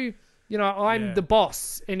no, I'm the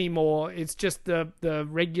boss anymore. It's just the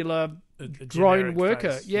regular drone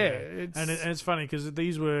worker. Face. And it's funny because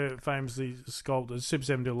these were famously sculpted. Super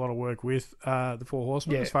 7 did a lot of work with the Four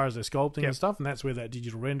Horsemen as far as their sculpting and stuff, and that's where that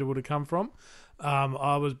digital render would have come from.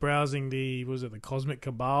 I was browsing the Cosmic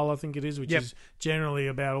Cabal, I think it is, which is generally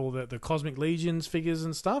about all the Cosmic Legions figures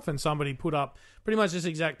and stuff, and somebody put up pretty much this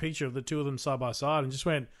exact picture of the two of them side by side and just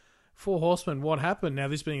went, Four Horsemen, what happened? Now,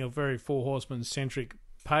 this being a very Four Horsemen centric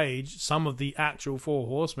page, some of the actual Four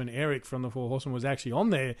Horsemen, Eric from the Four Horsemen was actually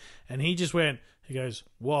on there, and he just went, he goes,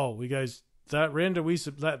 whoa, he goes, that render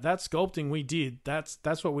that sculpting we did,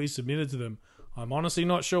 that's what we submitted to them. I'm honestly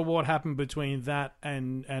not sure what happened between that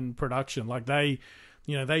and production. Like they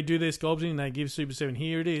do their sculpting, they give Super 7,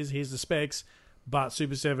 here it is, here's the specs, but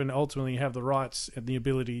Super 7 ultimately have the rights and the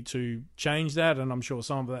ability to change that, and I'm sure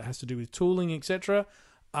some of that has to do with tooling, etc.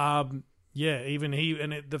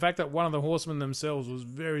 Even the fact that one of the horsemen themselves was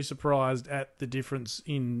very surprised at the difference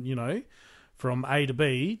in, from A to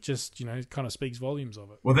B, just, kind of speaks volumes of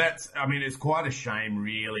it. Well, it's quite a shame,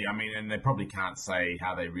 really. And they probably can't say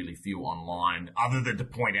how they really feel online, other than to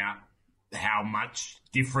point out how much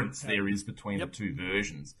difference there is between the two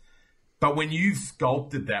versions. But when you've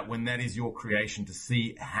sculpted that, when that is your creation, to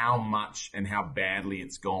see how much and how badly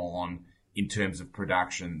it's gone in terms of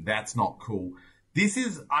production, that's not cool. This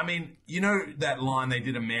is, that line, they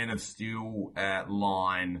did a Man of Steel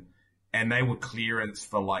line, and they were clearance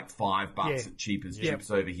for like $5 at Cheapers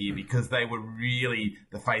Chips over here, because they were really,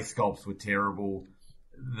 the face sculpts were terrible.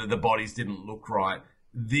 The bodies didn't look right.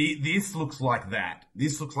 This looks like that.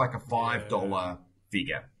 This looks like a $5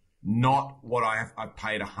 figure, not what I've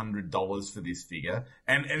paid $100 for this figure.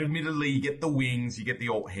 And admittedly, you get the wings, you get the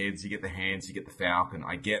alt heads, you get the hands, you get the Falcon.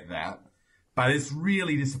 I get that. But it's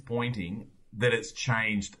really disappointing that it's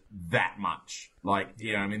changed that much.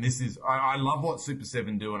 This is, I love what Super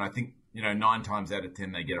 7 do, and I think, 9 times out of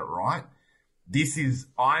 10 they get it right.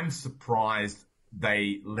 I'm surprised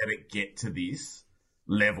they let it get to this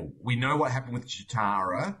level. We know what happened with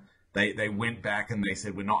Chitara. They went back and they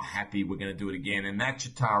said, we're not happy, we're going to do it again. And that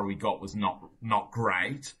Chitara we got was not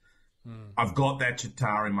great. I've got that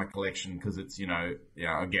Chitara in my collection because it's,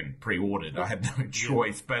 again, pre-ordered. I had no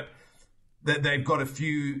choice, but they've got a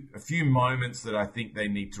few moments that I think they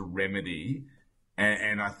need to remedy,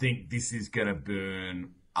 and I think this is going to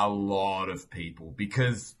burn a lot of people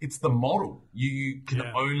because it's the model. You can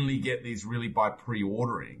only get these really by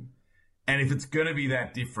pre-ordering, and if it's going to be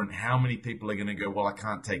that different, how many people are going to go, well, I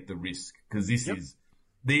can't take the risk because this is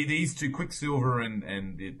these two, Quicksilver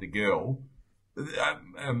and the girl,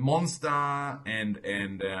 Monster and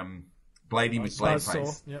Bladey with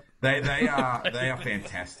Bladeface. They are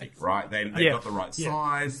fantastic, right? They got the right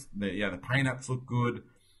size. The paint-ups look good.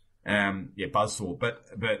 Buzzsaw.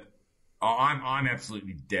 But I'm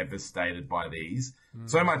absolutely devastated by these.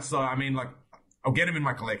 So much so, I'll get them in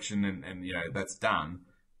my collection and that's done.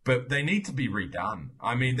 But they need to be redone.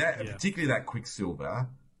 Particularly that Quicksilver.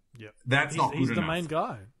 That's not good enough. He's the main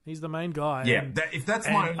guy. He's the main guy. Yeah, if that's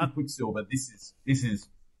my only Quicksilver, this is.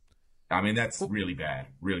 I mean, that's really bad.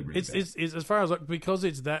 Really, really bad. It's as far as because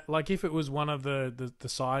it's that. Like, if it was one of the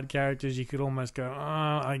side characters, you could almost go,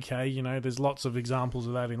 okay, you know, there's lots of examples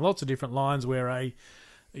of that in lots of different lines where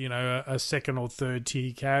a second or third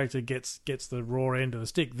tier character gets the raw end of the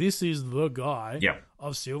stick. This is the guy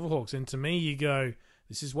of Silverhawks, and to me, you go,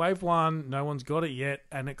 this is wave 1. No one's got it yet,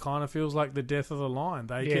 and it kind of feels like the death of the line.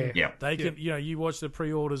 They can. You know, you watch the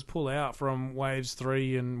pre-orders pull out from waves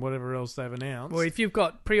 3 and whatever else they've announced. Well, if you've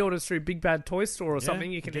got pre-orders through Big Bad Toy Store or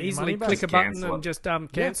something, you can easily click a button and just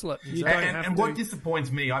cancel it. And what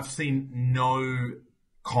disappoints me, I've seen no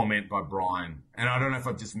comment by Brian, and I don't know if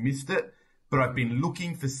I've just missed it, but I've been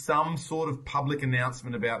looking for some sort of public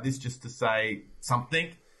announcement about this, just to say something,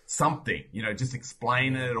 you know, just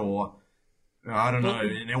explain it, or I don't know,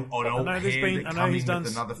 an old head coming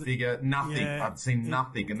with another figure. Nothing. Yeah, I've seen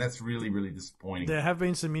nothing, and that's really, really disappointing. There have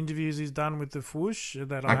been some interviews he's done with the Fwoosh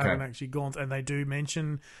that I haven't actually gone through, and they do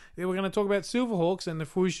mention we're going to talk about Silverhawks, and the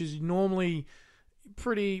Fwoosh is normally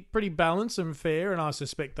pretty balanced and fair, and I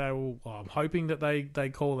suspect they will. I'm hoping that they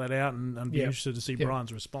call that out and be interested to see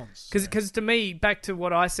Brian's response. Because to me, back to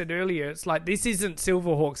what I said earlier, it's like this isn't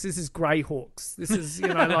Silverhawks, this is Greyhawks. This is, you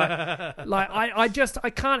know, I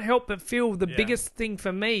can't help but feel the biggest thing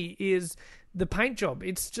for me is the paint job.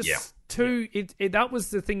 It's just too. That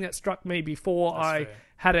was the thing that struck me before I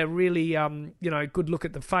had a really good look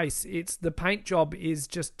at the face. It's the paint job is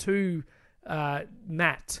just too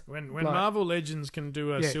matte. When Marvel Legends can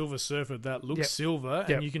do a Silver Surfer that looks silver,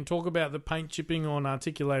 and you can talk about the paint chipping on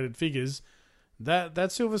articulated figures,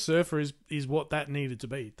 that Silver Surfer is what that needed to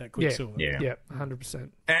be. That Quicksilver. Yeah, 100%.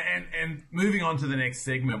 And moving on to the next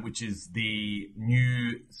segment, which is the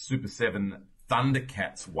new Super 7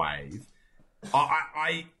 Thundercats wave.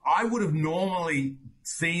 I would have normally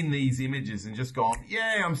seen these images and just gone,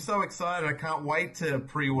 yeah, I'm so excited, I can't wait to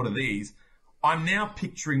pre-order these. I'm now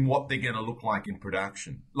picturing what they're going to look like in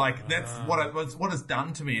production. Like, that's what it's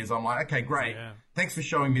done to me is I'm like, okay, great. Yeah. Thanks for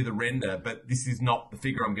showing me the render, but this is not the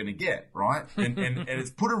figure I'm going to get, right? And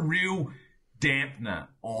it's put a real dampener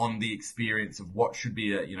on the experience of what should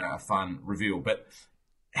be a fun reveal. But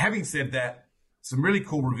having said that, some really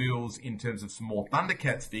cool reveals in terms of some more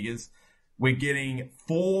Thundercats figures. We're getting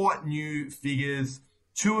 4 new figures,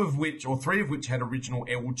 3 of which had original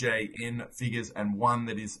LJN figures, and 1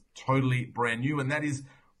 that is totally brand new, and that is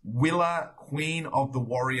Willa, Queen of the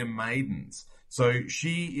Warrior Maidens. So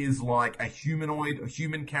she is like a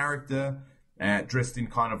human character, dressed in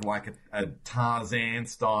kind of like a Tarzan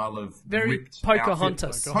style of very ripped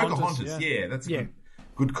Pocahontas. Pocahontas, yeah, that's a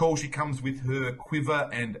good call. She comes with her quiver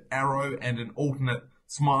and arrow and an alternate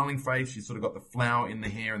smiling face. She's sort of got the flower in the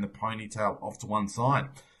hair and the ponytail off to one side.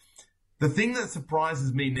 The thing that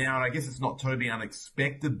surprises me now, and I guess it's not totally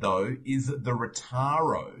unexpected though, is that the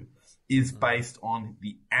Retaro is based on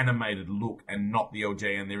the animated look and not the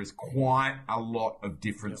LJN. There is quite a lot of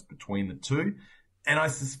difference between the two. And I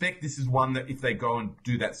suspect this is one that if they go and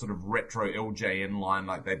do that sort of retro LJN line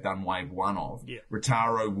like they've done wave 1 of,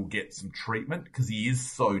 Retaro will get some treatment because he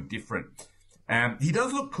is so different. He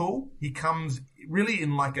does look cool. He comes really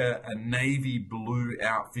in like a navy blue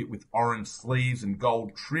outfit with orange sleeves and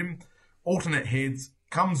gold trim. Alternate heads,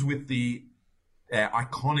 comes with the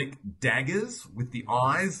iconic daggers with the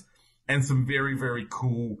eyes and some very, very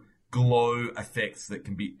cool glow effects that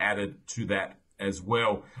can be added to that as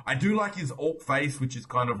well. I do like his alt face, which is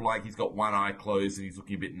kind of like he's got one eye closed and he's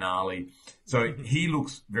looking a bit gnarly. So he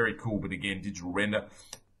looks very cool, but again, digital render.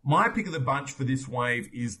 My pick of the bunch for this wave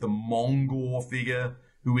is the Mongor figure,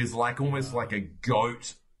 who is like almost like a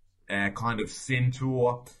goat kind of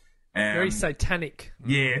centaur. Very satanic.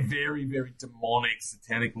 Yeah, very, very demonic,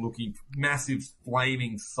 satanic looking, massive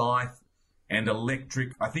flaming scythe and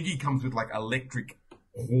electric. I think he comes with like electric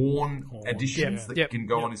horn additions that can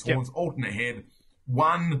go on his horns. Alternate head.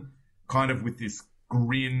 One kind of with this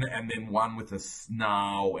grin and then one with a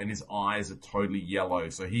snarl, and his eyes are totally yellow.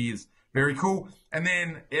 So he is very cool. And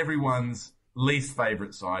then everyone's least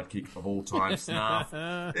favorite sidekick of all time,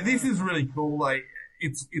 Snarf. This is really cool. Like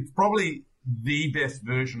it's probably the best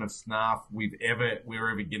version of Snarf we're ever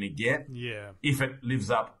going to get. Yeah. If it lives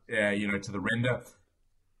up, to the render.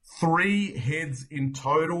 3 heads in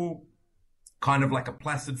total, kind of like a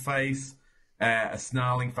placid face, a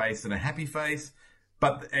snarling face, and a happy face.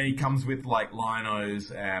 And he comes with like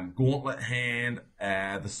Lino's gauntlet hand,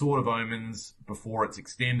 the Sword of Omens before it's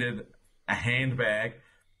extended, a handbag,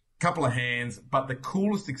 couple of hands. But the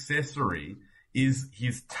coolest accessory is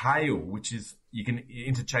his tail, which is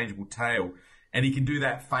interchangeable tail, and he can do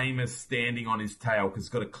that famous standing on his tail because it's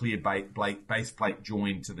got a clear base plate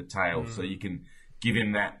joined to the tail, so you can give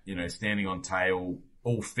him that, standing on tail,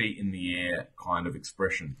 all feet in the air kind of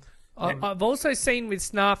expression. I've also seen with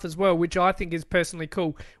Snarf as well, which I think is personally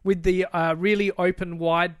cool, with the really open,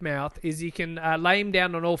 wide mouth, is you can lay him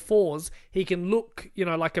down on all fours. He can look,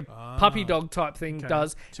 like a puppy dog type thing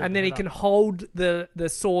does, and then he can hold the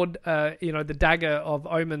sword, the dagger of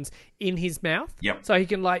omens in his mouth. Yep. So he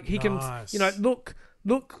can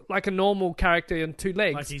look like a normal character on two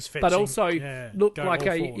legs, like he's fetching, but also look like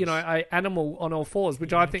a animal on all fours,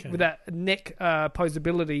 which I think with that neck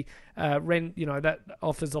posability, that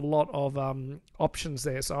offers a lot of options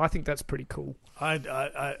there. So I think that's pretty cool.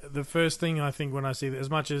 The first thing I think when I see that, as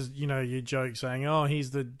much as you joke saying, "Oh, he's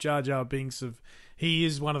the Jar Jar Binks of," he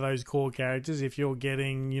is one of those core characters. If you're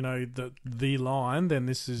getting the line, then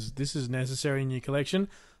this is necessary in your collection.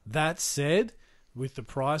 That said, with the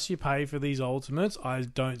price you pay for these Ultimates, I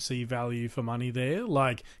don't see value for money there.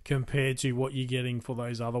 Like, compared to what you're getting for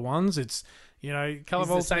those other ones, it's, Color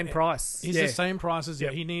the same price. He's the same price as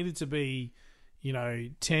he needed to be,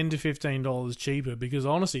 $10 to $15 cheaper, because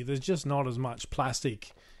honestly, there's just not as much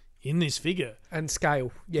plastic in this figure. And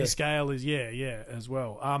scale. Yeah. The scale is, as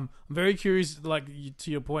well. I'm very curious,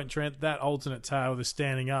 to your point, Trent, that alternate tail, the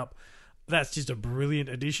standing up, that's just a brilliant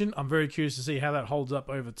addition. I'm very curious to see how that holds up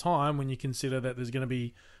over time when you consider that there's going to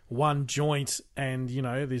be one joint and,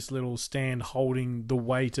 this little stand holding the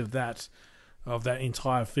weight of that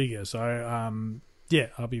entire figure. So,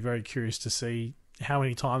 I'll be very curious to see how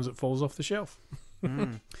many times it falls off the shelf.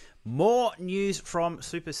 More news from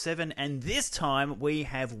Super 7, and this time we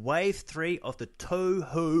have Wave 3 of the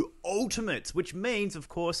Toho Ultimates, which means, of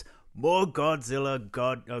course, more Godzilla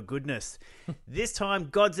goodness. This time,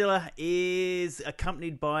 Godzilla is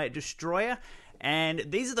accompanied by Destroyer, and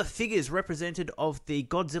these are the figures represented of the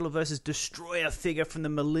Godzilla vs. Destroyer figure from the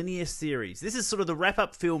Millennia series. This is sort of the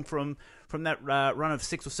wrap-up film from that run of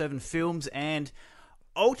 6 or 7 films, and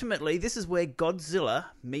ultimately, this is where Godzilla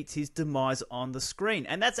meets his demise on the screen,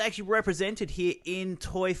 and that's actually represented here in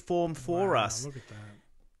toy form for us. Look at that.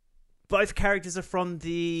 Both characters are from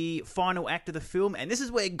the final act of the film, and this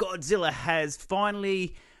is where Godzilla has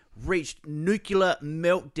finally reached nuclear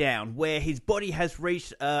meltdown, where his body has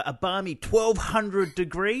reached a balmy 1,200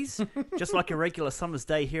 degrees, just like a regular summer's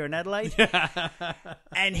day here in Adelaide.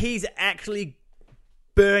 And he's actually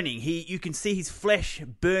burning. You can see his flesh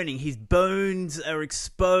burning. His bones are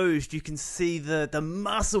exposed. You can see the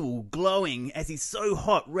muscle glowing as he's so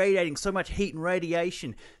hot, radiating so much heat and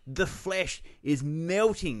radiation. The flesh is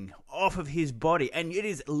melting off of his body, and it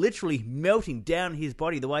is literally melting down his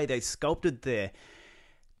body the way they sculpted there.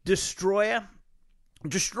 Destroyer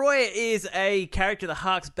is a character that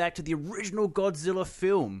harks back to the original Godzilla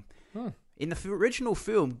film. In the original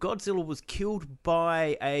film, Godzilla was killed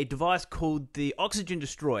by a device called the Oxygen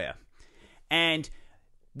Destroyer. And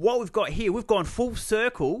what we've got here, we've gone full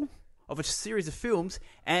circle of a series of films,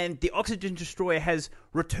 and the Oxygen Destroyer has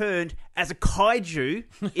returned as a kaiju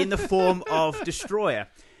in the form of Destroyer.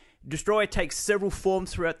 Destroyer takes several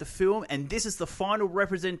forms throughout the film, and this is the final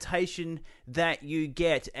representation that you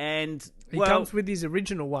get. And he comes with his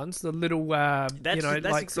original ones, the little, that's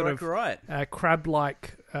like sort of right.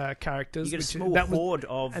 crab-like characters. You get a small horde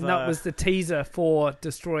of, and that was the teaser for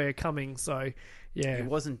Destroyer coming. So, yeah, it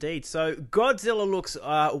was indeed. So Godzilla looks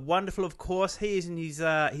wonderful. Of course, he is in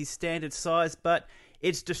his standard size, but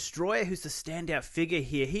it's Destroyer who's the standout figure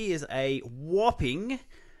here. He is a whopping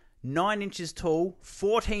 9 inches tall,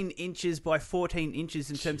 14 inches by 14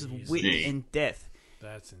 inches in terms of width and depth.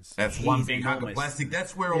 That's insane. That's one big hunk of plastic.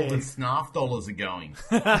 That's where all the Snarf dollars are going.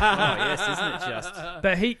 Oh, yes, isn't it just?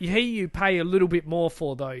 But he you pay a little bit more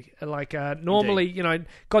for, though. Like, normally, Indeed.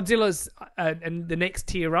 Godzilla's and the next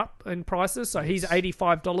tier up in prices. So he's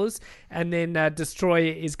 $85, and then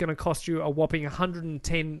Destroyer is going to cost you a whopping $110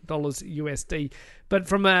 USD. But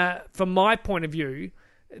from my point of view,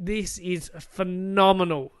 this is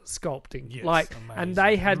phenomenal sculpting. Yes, and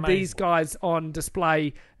they had these guys on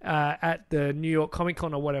display at the New York Comic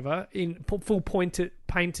Con or whatever in full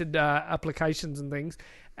painted applications and things,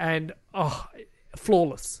 and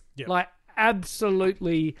flawless. Yep. Like,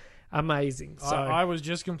 absolutely amazing. So I was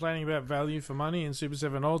just complaining about value for money in Super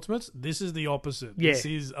 7 Ultimates. This is the opposite. Yeah. This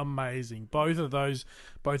is amazing. Both of those,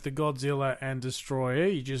 both the Godzilla and Destroyer,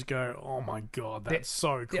 you just go, oh my god, that's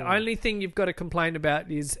so cool. The only thing you've got to complain about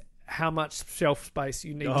is how much shelf space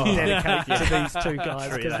you need to dedicate to these two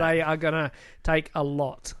guys, because they are going to take a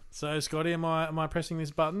lot. So, Scotty, am I pressing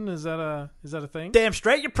this button? Is that a thing? Damn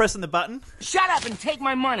straight you're pressing the button. Shut up and take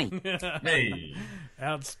my money. Hey.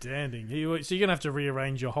 Outstanding. So you're going to have to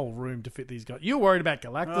rearrange your whole room to fit these guys. You're worried about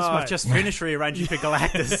Galactus, mate. I've just finished rearranging for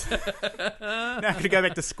Galactus. Now I'm going to go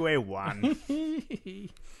back to square one.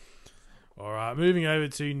 All right, moving over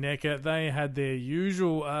to NECA, they had their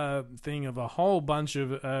usual thing of a whole bunch of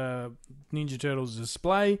Ninja Turtles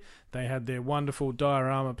display. They had their wonderful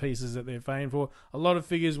diorama pieces that they're famed for. A lot of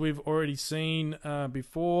figures we've already seen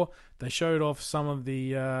before. They showed off some of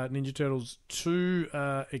the Ninja Turtles 2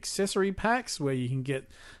 accessory packs where you can get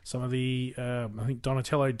some of the, I think,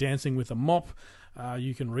 Donatello dancing with a mop.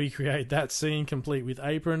 You can recreate that scene complete with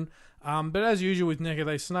apron. But as usual with NECA,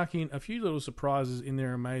 they snuck in a few little surprises in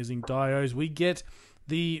their amazing dios. We get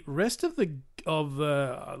the rest of the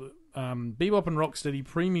Bebop and Rocksteady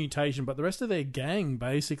pre-mutation, but the rest of their gang,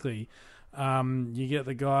 basically. You get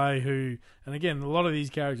the guy who... And again, a lot of these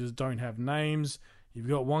characters don't have names. You've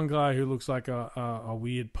got one guy who looks like a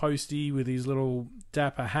weird postie with his little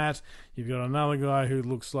dapper hat. You've got another guy who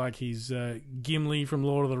looks like he's Gimli from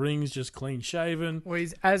Lord of the Rings, just clean shaven. Well,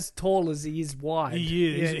 he's as tall as he is wide.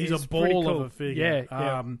 He is. He's a ball of a figure.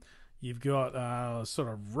 Yeah. You've got a sort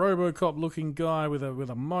of RoboCop looking guy with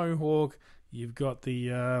a mohawk. You've got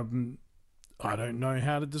the I don't know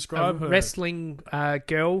how to describe her. Wrestling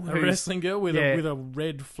girl. A wrestling girl with a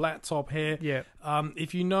red flat top hair. Yeah.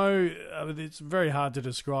 If you know, it's very hard to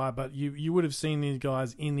describe, but you would have seen these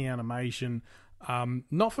guys in the animation.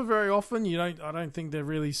 Not for very often. I don't think they're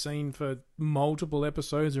really seen for multiple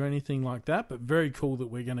episodes or anything like that. But very cool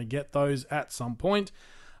that we're going to get those at some point.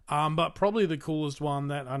 But probably the coolest one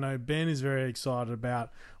that I know Ben is very excited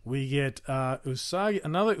about. We get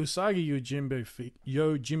another Usagi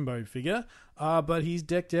Yojimbo figure, but he's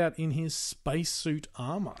decked out in his spacesuit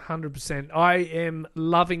armor. 100%. I am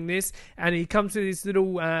loving this, and he comes with his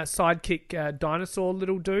little sidekick dinosaur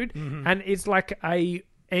little dude, and it's like a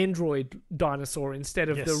android dinosaur instead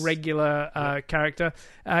of the regular character.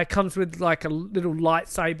 Comes with like a little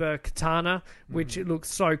lightsaber katana, which it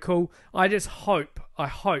looks so cool. I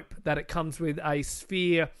hope that it comes with a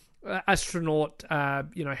sphere astronaut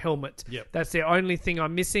helmet. Yep. That's the only thing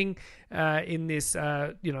I'm missing in this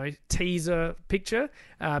teaser picture,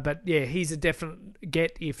 but yeah, he's a definite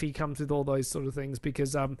get if he comes with all those sort of things,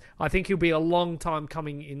 because I think he'll be a long time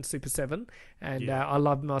coming in Super 7, and I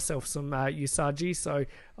love myself some Usagi, so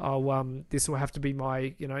this will have to be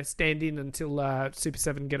my stand-in until Super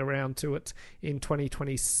 7 get around to it in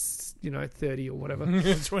 2020 30 or whatever.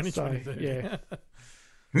 2020 so, 30. yeah.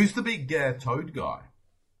 Who's the big Toad guy?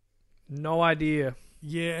 No idea.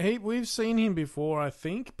 Yeah, we've seen him before, I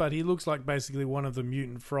think, but he looks like basically one of the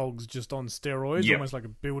mutant frogs just on steroids, almost like a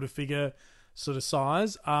Build-A-Figure sort of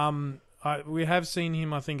size. We have seen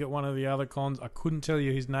him, I think, at one of the other cons. I couldn't tell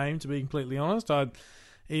you his name, to be completely honest.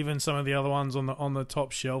 Even some of the other ones on the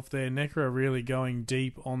top shelf there, NECA are really going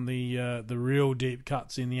deep on the real deep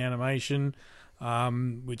cuts in the animation,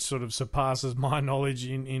 which sort of surpasses my knowledge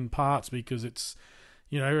in parts, because it's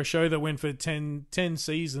a show that went for 10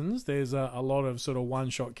 seasons. There's a lot of sort of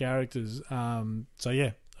one-shot characters. So,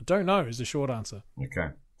 yeah, I don't know is the short answer. Okay.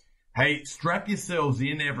 Hey, strap yourselves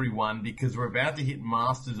in, everyone, because we're about to hit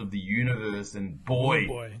Masters of the Universe, and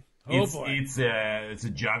it's a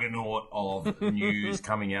juggernaut of news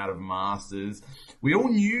coming out of Masters. We all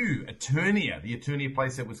knew the Eternia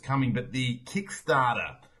playset was coming, but the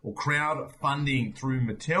Kickstarter or crowdfunding through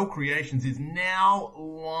Mattel Creations is now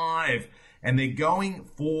live. And they're going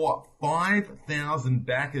for 5,000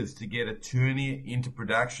 backers to get Eternia into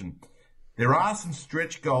production. There are some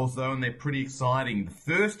stretch goals, though, and they're pretty exciting. The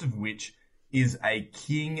first of which is a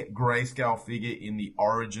King Grayscale figure in the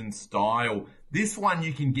Origin style. This one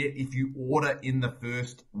you can get if you order in the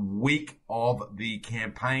first week of the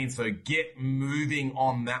campaign, so get moving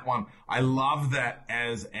on that one. I love that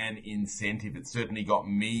as an incentive. It certainly got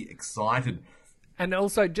me excited. And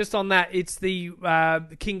also, just on that, it's the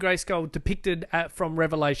King Grayskull depicted from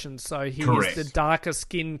Revelations. So he is the darker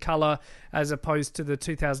skin color as opposed to the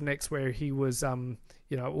 2000X where he was, a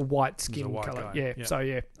white skin color. Yeah. So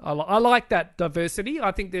yeah, I like that diversity.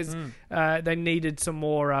 I think there's they needed some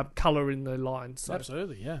more color in the line. So.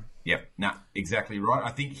 Absolutely, yeah. Yep. No, exactly right.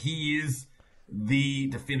 I think he is the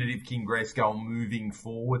definitive King Grayskull moving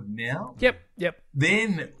forward now. Yep.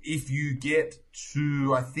 Then, if you get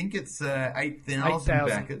to, I think it's 8,000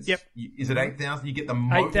 backers. Yep. Is it 8,000? You get the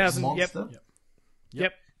Moat Monster.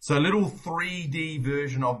 Yep. So a little 3D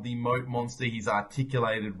version of the Moat Monster. He's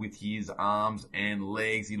articulated with his arms and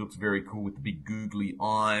legs. He looks very cool with the big googly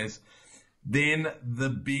eyes. Then the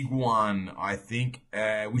big one, I think,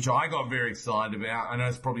 which I got very excited about. I know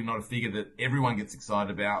it's probably not a figure that everyone gets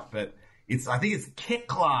excited about, but I think it's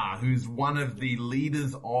Kekla, who's one of the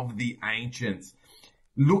leaders of the Ancients.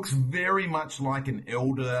 Looks very much like an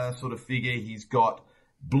elder sort of figure. He's got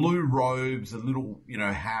blue robes, a little,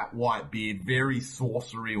 hat, white beard, very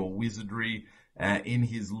sorcery or wizardry. in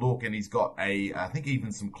his look, and he's got I think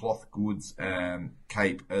even some cloth goods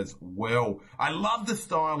cape as well. I love the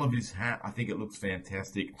style of his hat. I think it looks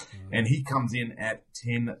fantastic, and he comes in at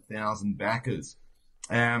 10,000 backers.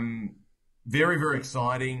 Very, very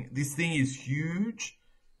exciting. This thing is huge.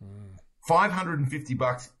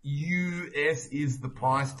 $550 US is the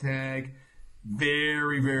price tag.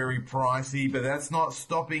 Very, very pricey, but that's not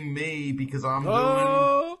stopping me because I'm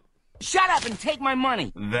doing... Shut up and take my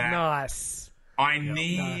money. That. Nice. I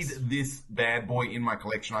need this bad boy in my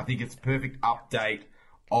collection. I think it's a perfect update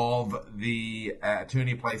of the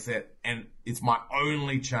Eternia playset, and it's my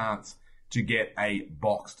only chance to get a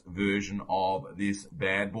boxed version of this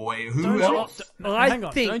bad boy. Who else? Hang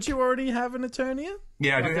on, don't you already have an Eternia?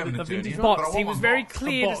 Yeah, I do have an Eternia. Box. He was very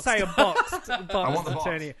clear to say a boxed I want the box.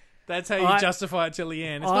 Eternia. That's how you justify it till the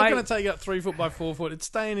end. It's not going to take up 3 foot by 4 foot. It's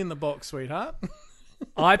staying in the box, sweetheart.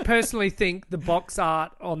 I personally think the box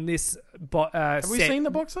art on this Have we seen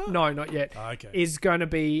the box art? No, not yet. Oh, okay. Is going to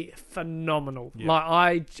be phenomenal. Yeah.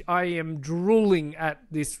 Like I am drooling at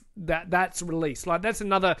this. That's released. Like that's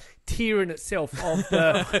another tier in itself of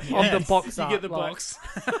the of the box art. You get the box.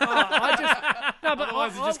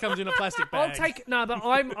 Otherwise, it just comes in a plastic bag. But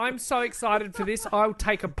I'm so excited for this. I'll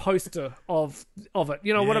take a poster of it.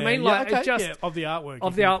 You know what I mean? Like of the artwork.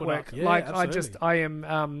 Of the artwork. Yeah, like absolutely. I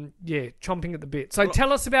am chomping at the bit. So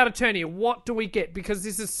tell us about Eternia. What do we get? Because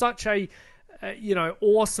this is such a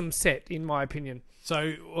awesome set in my opinion.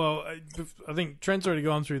 So, well, I think Trent's already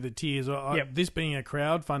gone through the tiers. This being a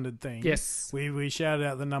crowd-funded thing, yes, we shouted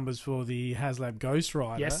out the numbers for the HasLab Ghost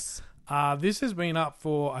Rider. Yes, this has been up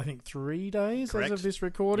for I think 3 days. Correct. As of this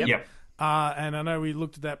recording. Yep. And I know we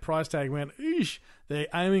looked at that price tag and went, eesh, they're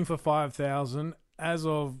aiming for 5,000. As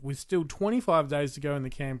of, with still 25 days to go in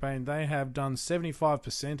the campaign, they have done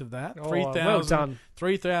 75% of that. Well done.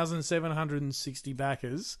 3,760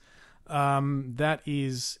 backers. That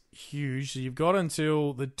is huge. So you've got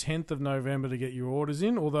until the 10th of November to get your orders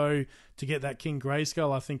in, although to get that King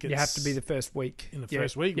Grayskull, I think you have to be the first week. In the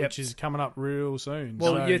first week, which is coming up real soon.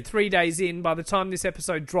 Well, so, you're 3 days in. By the time this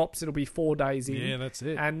episode drops, it'll be 4 days in. Yeah, that's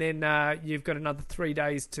it. And then you've got another 3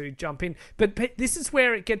 days to jump in. But this is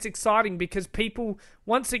where it gets exciting because people,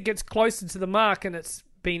 once it gets closer to the mark and it's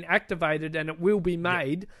been activated and it will be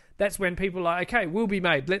made, that's when people are like, okay, will be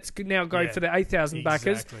made. Let's now go for the 8,000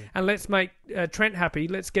 backers and let's make Trent happy.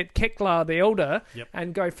 Let's get Keklar the Elder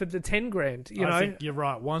and go for the 10 grand. I think you're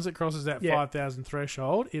right. Once it crosses that 5,000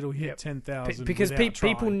 threshold, it'll hit 10,000 because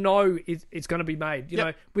people know it's going to be made. You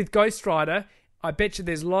know, with Ghost Rider, I bet you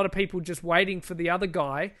there's a lot of people just waiting for the other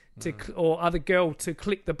guy or other girl to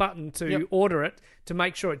click the button to order it to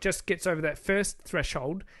make sure it just gets over that first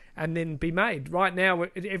threshold and then be made. Right now,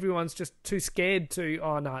 everyone's just too scared to,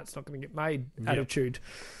 oh, no, it's not going to get made attitude.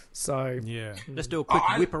 So, let's do a quick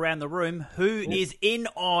whip around the room. Who is in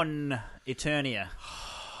on Eternia?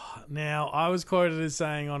 Now, I was quoted as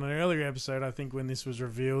saying on an earlier episode, I think when this was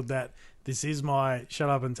revealed, that this is my shut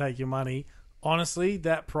up and take your money. Honestly,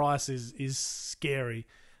 that price is scary.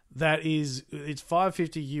 It's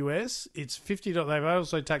 $550 US. It's $50. They've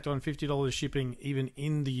also tacked on $50 shipping even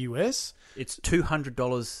in the US. It's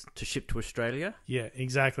 $200 to ship to Australia. Yeah,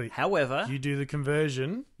 exactly. However, you do the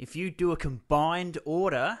conversion. If you do a combined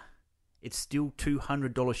order, it's still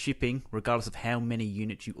 $200 shipping, regardless of how many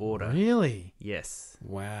units you order. Really? Yes.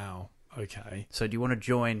 Wow. Okay. So, do you want to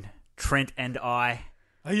join Trent and I?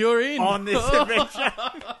 You're in on this adventure.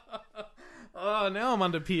 Oh, now I'm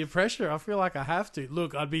under peer pressure. I feel like I have to.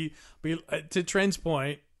 Look, I'd be to Trent's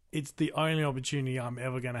point, it's the only opportunity I'm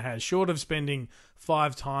ever going to have, short of spending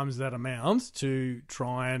 5 times that amount to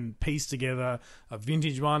try and piece together a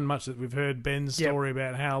vintage one, much that we've heard Ben's story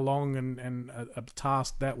about how long and a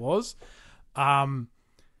task that was. Shut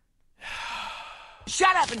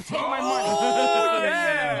up and take my money. Oh,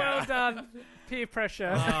 yeah, well done. Peer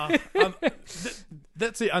pressure.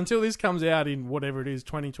 That's it. Until this comes out in whatever it is,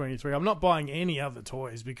 2023, I'm not buying any other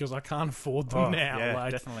toys because I can't afford them now. Yeah,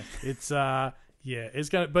 definitely. It's it's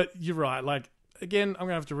gonna. But you're right. Like again, I'm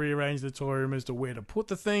gonna have to rearrange the toy room as to where to put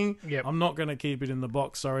the thing. Yep. I'm not gonna keep it in the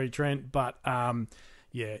box. Sorry, Trent. But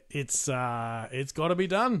it's got to be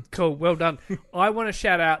done. Cool. Well done. I want to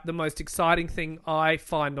shout out the most exciting thing I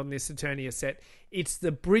find on this Eternia set. It's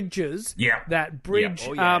the bridges that bridge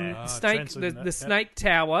Snake, the Snake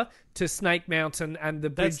Tower to Snake Mountain and the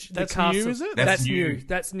bridge. That's the castle. New, is it? That's new.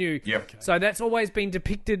 That's new. Yep. Okay. So that's always been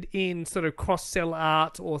depicted in sort of cross-cell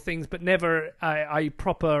art or things, but never a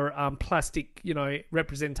proper plastic,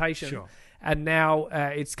 representation. Sure. And now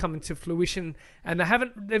it's coming to fruition, and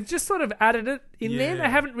they've just sort of added it in there. They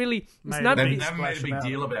haven't really they haven't made a big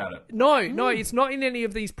deal about it. No, it's not in any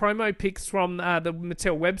of these promo pics from the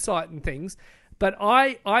Mattel website and things. But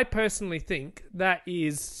I personally think that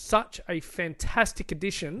is such a fantastic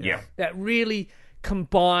addition that really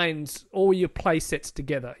combines all your play sets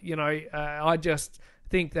together. I just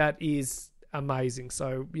think that is amazing.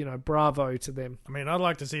 So, bravo to them. I mean, I'd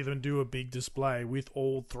like to see them do a big display with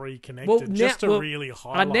all three connected, really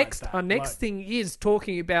highlight Our next thing is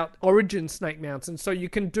talking about Origin Snake Mountain. So you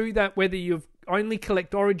can do that whether you only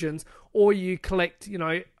collect Origins or you collect,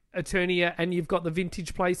 Eternia and you've got the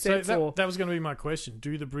vintage play sets. So that was going to be my question.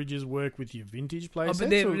 Do the bridges work with your vintage play sets? But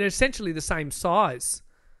they're essentially the same size.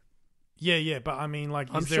 Yeah, but I mean,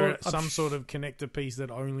 is there some sort of connector piece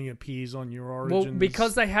that only appears on your Origins? Well,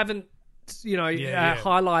 because they haven't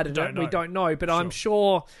highlighted it, we don't know. But I'm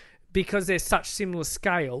sure because they're such similar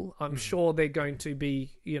scale, I'm sure they're going to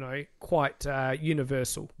be, quite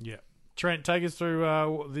universal. Yeah. Trent, take us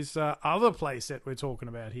through this other play set we're talking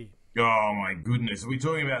about here. Oh, my goodness. Are we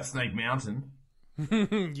talking about Snake Mountain?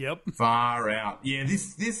 Yep. Far out. Yeah,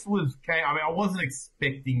 this was... I wasn't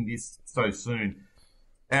expecting this so soon.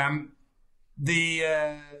 We're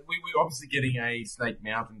obviously getting a Snake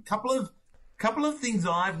Mountain. Couple of things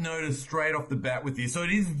I've noticed straight off the bat with this. So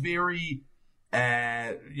it is very,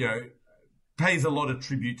 pays a lot of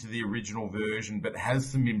tribute to the original version, but has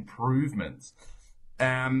some improvements.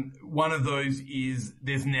 One of those is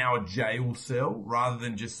there's now a jail cell rather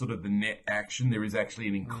than just sort of the net action. There is actually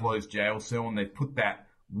an enclosed jail cell, and they've put that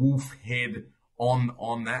wolf head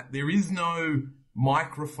on that. There is no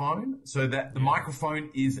microphone, so that the microphone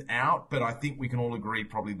is out, but I think we can all agree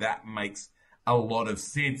probably that makes a lot of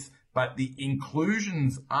sense. But the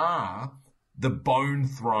inclusions are the Bone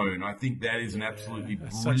Throne. I think that is an absolutely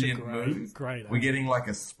brilliant move. We're getting like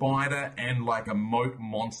a spider and like a moat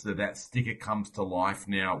monster. That sticker comes to life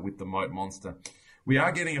now with the moat monster. We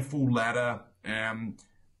are getting a full ladder.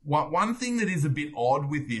 One thing that is a bit odd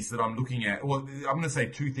with this that I'm looking at, well, I'm going to say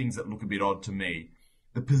two things that look a bit odd to me.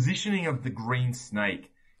 The positioning of the green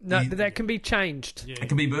snake. No, that can be changed. It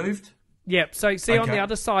can be moved? Yep. So see on the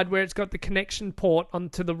other side where it's got the connection port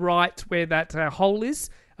onto the right where that hole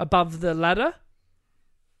is above the ladder.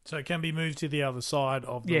 So it can be moved to the other side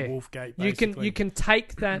of the wolf gate, basically. You can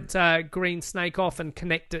take that green snake off and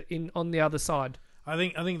connect it in on the other side. I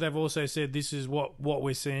think they've also said this is what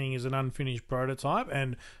we're seeing is an unfinished prototype,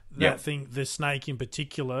 and that thing, the snake in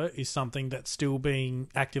particular, is something that's still being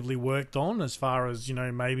actively worked on as far as,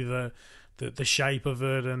 maybe the shape of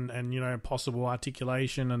it and possible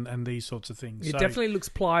articulation and these sorts of things. It definitely looks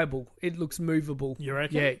pliable. It looks movable. You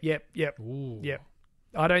reckon? Yeah, yep. Ooh. Yep.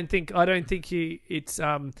 I don't think it's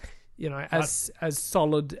as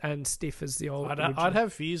solid and stiff as the old. I'd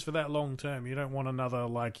have fears for that long term. You don't want another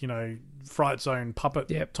Fright Zone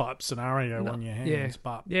puppet type scenario on your hands.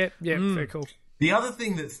 But very cool. The other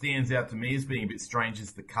thing that stands out to me as being a bit strange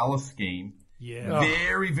is the color scheme. Yeah,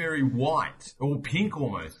 very, very white or pink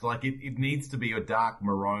almost. Like it needs to be a dark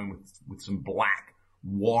maroon with some black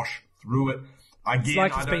wash through it. Again, it's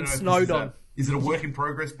like it's been snowed on. Is it a work in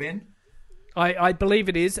progress, Ben? I believe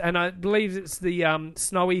it is, and I believe it's the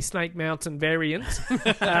snowy Snake Mountain variant.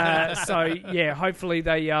 Hopefully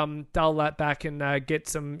they dull that back and get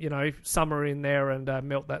some summer in there and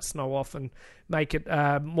melt that snow off and make it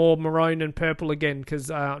more maroon and purple again, because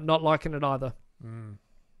not liking it either.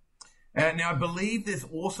 Now I believe there's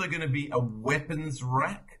also going to be a weapons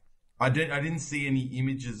rack. I didn't see any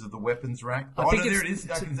images of the weapons rack. There it is.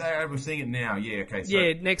 I'm seeing it now. Yeah, okay.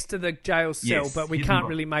 So, next to the jail cell, but we can't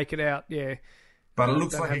really make it out. Yeah, but it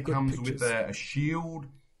looks like it comes with a shield,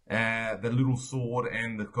 the little sword,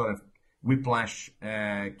 and the kind of whiplash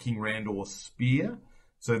King Randor spear.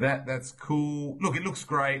 So that's cool. Look, it looks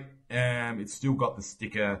great. It's still got the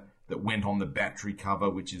sticker that went on the battery cover,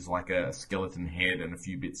 which is like a skeleton head and a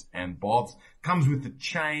few bits and bobs. Comes with the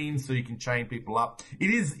chain, so you can chain people up. It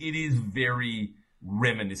is very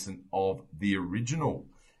reminiscent of the original.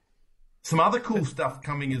 Some other cool stuff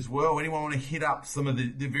coming as well. Anyone want to hit up some of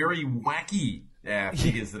the very wacky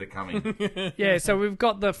figures that are coming? Yeah, so we've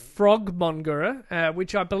got the Frogmonger,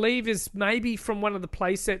 which I believe is maybe from one of the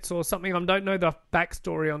play sets or something. I don't know the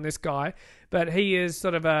backstory on this guy, but he is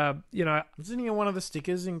sort of a, Isn't he one of the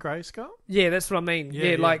stickers in Grayskull? Yeah, that's what I mean.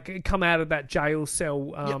 Yeah, like come out of that jail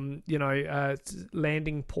cell,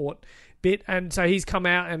 landing port bit. And so he's come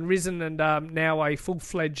out and risen and now a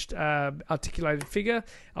full-fledged articulated figure.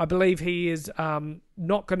 I believe he is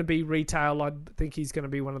not going to be retail. I think he's going to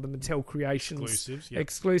be one of the Mattel Creations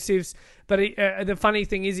exclusives. But the funny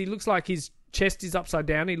thing is he looks like his chest is upside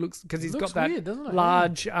down. He looks, because he's got that weird, doesn't it?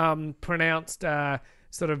 large, pronounced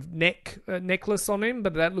sort of necklace on him,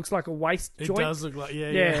 but that looks like a waist joint. It does look like,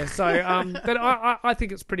 yeah. So, but I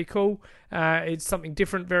think it's pretty cool. It's something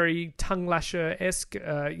different, very tongue lasher-esque,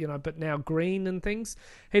 but now green and things.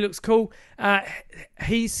 He looks cool.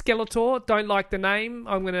 He's Skeletor. Don't like the name.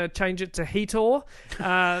 I'm going to change it to Heator.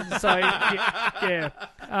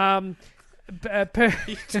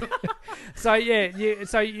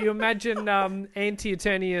 So you imagine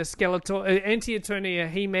Anti-Eternia Skeletor, Anti-Eternia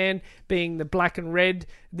He-Man being the black and red.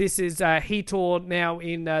 This is Heator now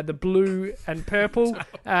in the blue and purple.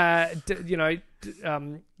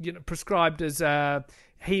 Prescribed as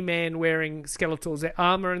He-Man wearing Skeletor's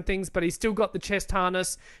armor and things, but he's still got the chest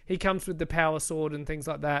harness. He comes with the power sword and things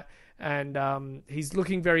like that, and he's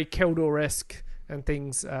looking very Keldor-esque and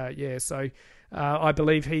things. I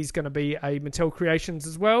believe he's going to be a Mattel Creations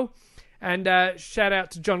as well. And shout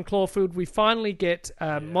out to John Clawfield. We finally get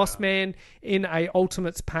Mossman in a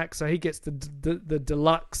Ultimates pack, so he gets the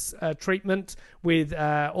deluxe treatment with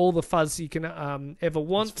all the fuzz you can ever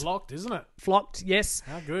want. It's flocked, isn't it? Flocked, yes.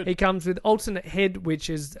 How good. He comes with alternate head, which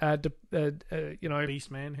is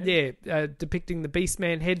Beastman head. Yeah, depicting the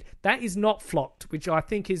Beastman head. That is not flocked, which I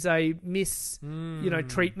think is a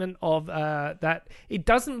treatment of that. It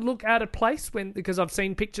doesn't look out of place because I've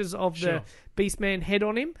seen pictures of the Beastman head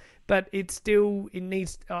on him. But it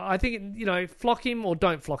needs. I think flock him or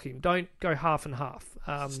don't flock him. Don't go half and half.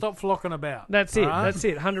 Stop flocking about. That's it. Right? That's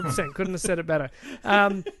it. 100%. Couldn't have said it better.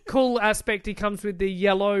 Cool aspect. He comes with the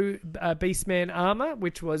yellow Beastman armor,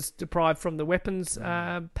 which was deprived from the weapons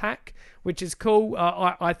pack, which is cool.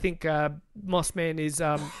 I think Mossman is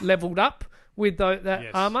leveled up with that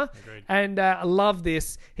armor. Agreed. And I love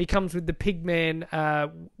this. He comes with the Pigman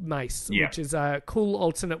mace, which is a cool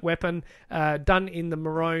alternate weapon done in the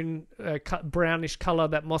maroon brownish color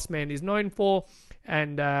that Mossman is known for.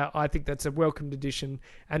 And I think that's a welcomed addition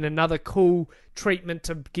and another cool treatment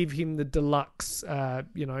to give him the deluxe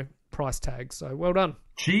price tag. So well done.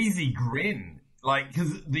 Cheesy grin.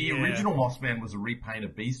 Because the original Mossman was a repaint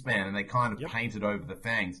of Beastman, and they kind of painted over the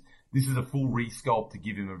fangs. This is a full resculpt to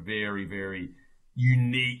give him a very, very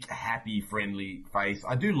unique, happy, friendly face.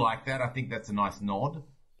 I do like that. I think that's a nice nod.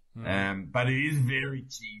 But it is very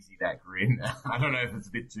cheesy, that grin. I don't know if it's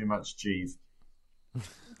a bit too much cheese.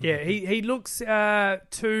 Yeah, he looks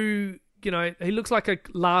too... he looks like a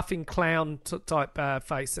laughing clown type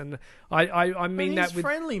face, and I mean that with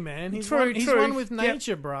friendly, man. He's true. one with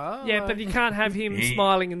nature, bruh. Yeah, but you can't have him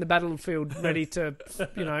smiling in the battlefield, ready to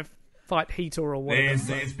fight Heator or whatever.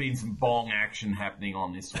 There's been some bong action happening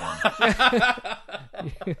on this one.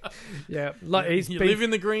 Yeah, you live in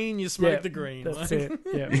the green, you smoke the green. That's it.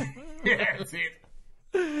 Yeah, that's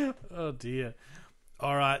it. Oh dear.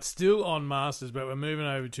 All right, still on Masters, but we're moving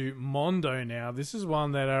over to Mondo now. This is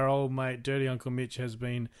one that our old mate, Dirty Uncle Mitch, has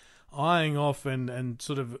been eyeing off and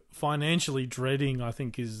sort of financially dreading, I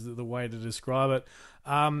think is the way to describe it.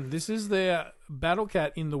 This is their Battle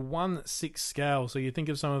Cat in the 1/6 scale. So you think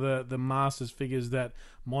of some of the Masters figures that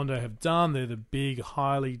Mondo have done. They're the big,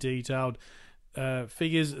 highly detailed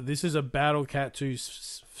figures. This is a Battle Cat to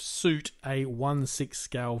suit a 1/6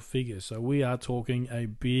 scale figure. So we are talking a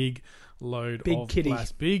big load of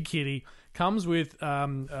glass. Big kitty. Comes with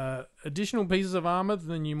additional pieces of armor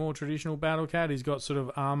than your more traditional Battle Cat. He's got sort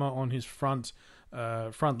of armor on his front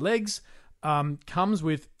legs. Comes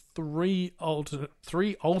with three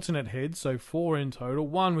alternate heads, so 4 in total.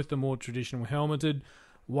 One with the more traditional helmeted,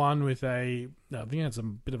 one with I think that's a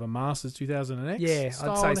bit of a Masters 2000X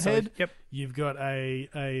style I'd say head. So. Yep. You've got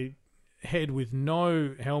a head with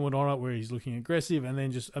no helmet on it where he's looking aggressive, and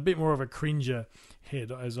then just a bit more of a cringer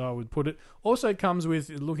head, as I would put it. Also comes with,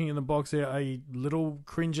 looking in the box there, a little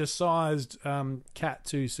cringer sized cat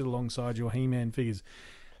to sit alongside your He-Man figures.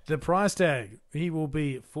 The price tag, he will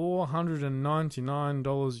be $499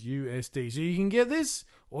 USD. So you can get this,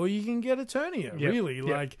 or you can get Eternia. Yep. Really,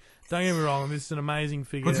 don't get me wrong, this is an amazing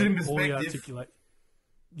figure. Puts it in perspective.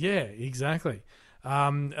 Yeah, exactly.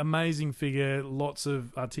 Amazing figure, lots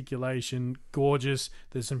of articulation, gorgeous.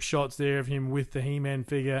 There's some shots there of him with the He-Man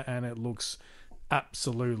figure, and it looks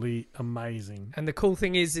absolutely amazing. And the cool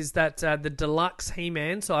thing is that the deluxe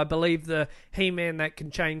He-Man, so I believe the He-Man that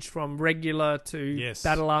can change from regular to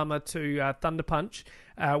battle armor to Thunder Punch,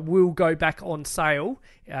 will go back on sale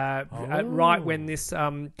right when this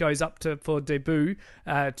goes up for debut,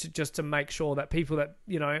 just to make sure that people that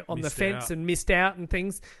on the fence and missed out and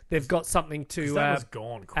things, they've got something to. That was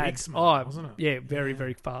gone quick, wasn't it? Yeah, very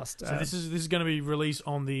very fast. So this is going to be released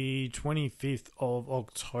on the 25th of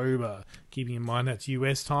October. Keeping in mind that's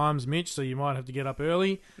US times, Mitch, so you might have to get up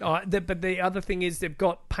early. But the other thing is they've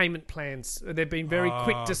got payment plans. They've been very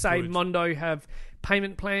quick to say Mondo have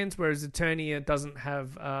payment plans, whereas Eternia doesn't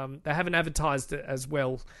have. They haven't advertised it as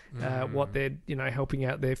well. What they're helping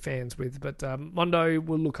out their fans with, but Mondo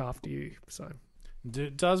will look after you. So.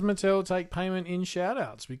 Does Mattel take payment in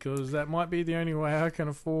shout-outs? Because that might be the only way I can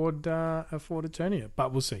afford Eternia.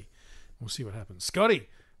 But we'll see. We'll see what happens. Scotty,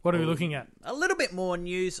 what are we looking at? A little bit more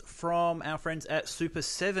news from our friends at Super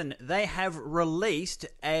 7. They have released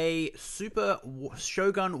a Super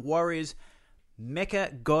Shogun Warriors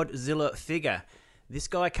Mecha Godzilla figure. This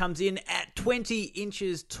guy comes in at 20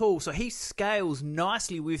 inches tall, so he scales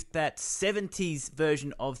nicely with that 70s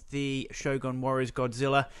version of the Shogun Warriors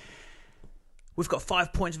Godzilla. We've got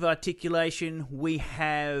 5 points of articulation. We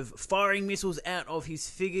have firing missiles out of his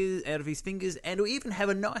fingers, and we even have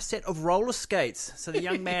a nice set of roller skates. So the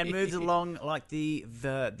young man moves along like the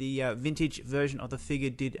vintage version of the figure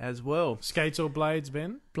did as well. Skates or blades,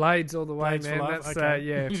 Ben? Blades all the way, Blades man. for life?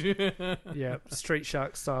 That's yeah, Street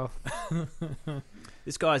Shark style.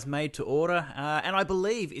 This guy's made to order, and I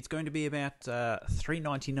believe it's going to be about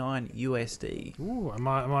 $3.99 USD. Ooh, am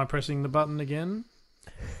I pressing the button again?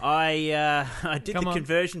 I did the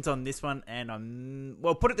conversions on this one, and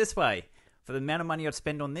put it this way: for the amount of money I'd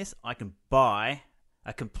spend on this, I can buy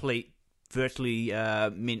a complete, virtually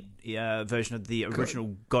mint version of the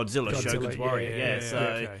original Godzilla Shogun's Warrior.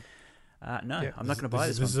 I'm not going to buy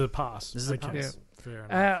this one. This is a pass. This is a pass. Yeah. Fair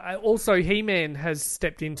enough. Also, He-Man has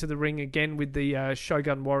stepped into the ring again with the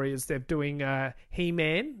Shogun Warriors. They're doing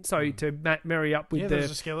He-Man, so to marry up with the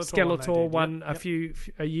Skeletor one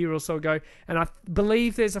a year or so ago. And I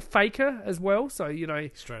believe there's a Faker as well, so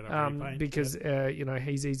straight up repaint, because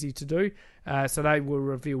he's easy to do. So they were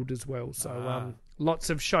revealed as well. So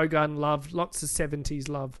lots of Shogun love, lots of 70s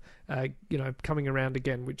love, coming around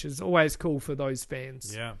again, which is always cool for those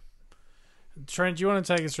fans. Yeah. Trent, do you want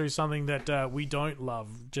to take us through something that we don't love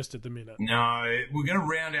just at the minute? No, we're going to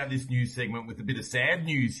round out this news segment with a bit of sad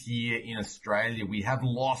news here in Australia. We have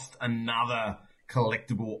lost another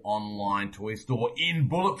collectible online toy store in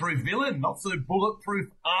Bulletproof Villain. Not so bulletproof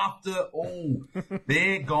after all.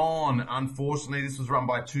 They're gone. Unfortunately, this was run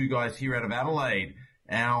by two guys here out of Adelaide,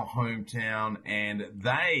 our hometown, and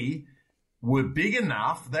they were big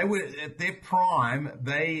enough. They were at their prime.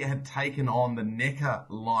 They had taken on the NECA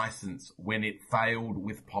license when it failed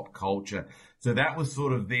with Pop Culture. So that was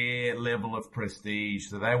sort of their level of prestige.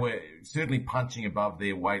 So they were certainly punching above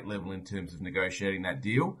their weight level in terms of negotiating that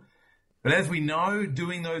deal. But as we know,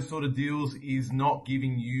 doing those sort of deals is not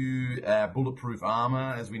giving you bulletproof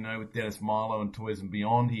armor. As we know with Dennis Milo and Toys and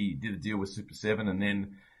Beyond, he did a deal with Super 7 and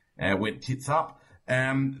then went tits up.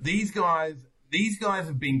 These guys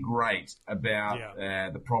have been great about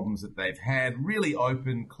the problems that they've had. Really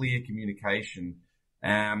open, clear communication.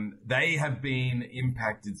 They have been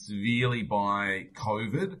impacted severely by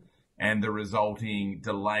COVID and the resulting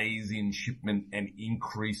delays in shipment and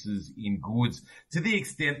increases in goods to the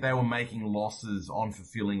extent they were making losses on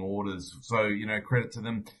fulfilling orders. So, credit to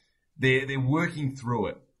them. They're working through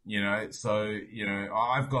it. I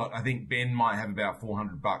think Ben might have about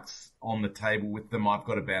 $400 on the table with them. I've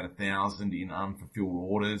got about 1,000 in unfulfilled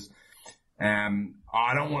orders.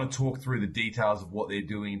 I don't want to talk through the details of what they're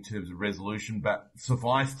doing in terms of resolution, but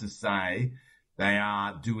suffice to say, they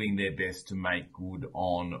are doing their best to make good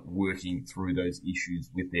on working through those issues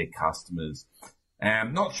with their customers.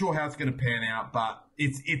 Not sure how it's going to pan out, but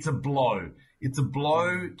it's a blow. It's a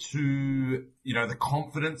blow to, the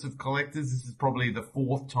confidence of collectors. This is probably the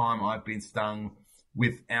fourth time I've been stung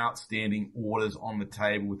with outstanding orders on the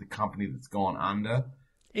table with a company that's gone under.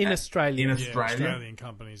 In Australia. Australian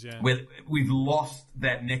companies, yeah. We've lost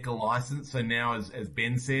that NECA license. So now, as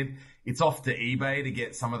Ben said, it's off to eBay to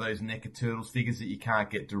get some of those NECA Turtles figures that you can't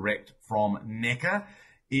get direct from NECA.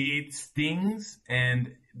 It stings.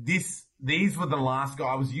 And these were the last guy.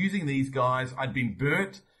 I was using these guys. I'd been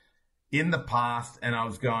burnt in the past and I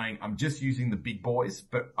was going, I'm just using the big boys,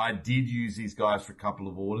 but I did use these guys for a couple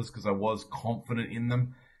of orders because I was confident in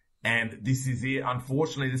them. And this is it.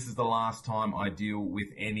 Unfortunately, this is the last time I deal with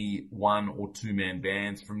any 1 or 2 man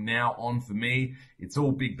bands. From now on, for me, it's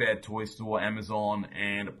all Big Bad Toy Store, Amazon,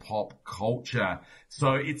 and Pop Culture.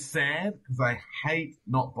 So it's sad because I hate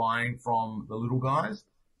not buying from the little guys,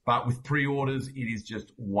 but with pre-orders, it is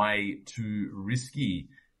just way too risky.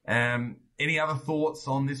 Any other thoughts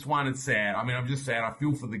on this one? It's sad. I mean, I'm just sad. I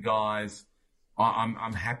feel for the guys.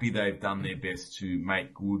 I'm happy they've done their best to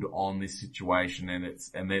make good on this situation,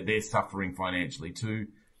 and they're suffering financially too.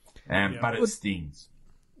 But it stings.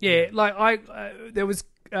 Yeah, there was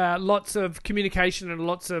lots of communication and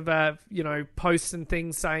lots of posts and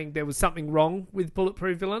things saying there was something wrong with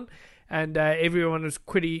Bulletproof Villain, and everyone was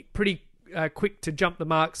pretty quick to jump the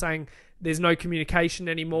mark, saying there's no communication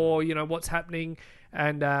anymore. What's happening,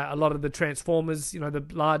 and a lot of the Transformers, the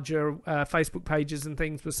larger Facebook pages and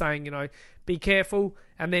things were saying, be careful.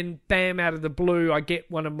 And then, bam, out of the blue, I get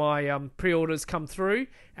one of my pre-orders come through,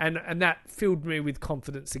 and that filled me with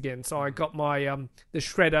confidence again. So I got my the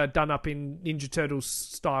Shredder done up in Ninja Turtles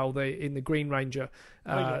style, in the Green Ranger.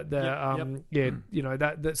 So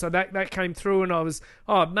that came through, and I was,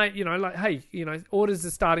 mate, hey, orders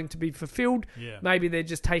are starting to be fulfilled. Yeah. Maybe they're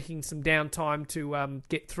just taking some downtime to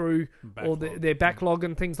get through all their backlog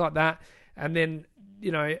and things like that. And then,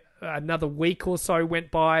 another week or so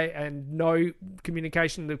went by and no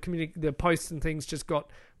communication. The posts and things just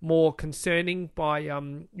got more concerning by,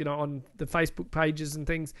 on the Facebook pages and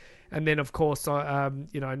things. And then, of course,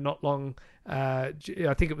 not long, I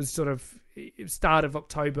think it was sort of start of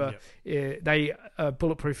October, they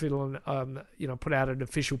Bulletproof Fiddle put out an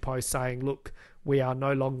official post saying, look, we are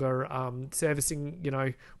no longer servicing,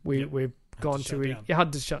 we've gone to it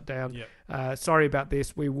had to shut down. Sorry about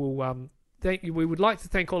this. We will we would like to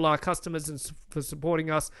thank all our customers for supporting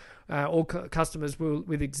us. All customers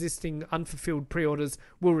with existing unfulfilled pre-orders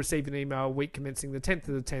will receive an email a week commencing the 10th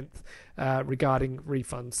of the 10th regarding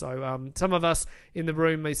refunds. So some of us in the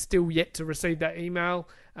room are still yet to receive that email,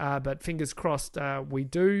 but fingers crossed we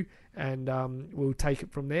do, and we'll take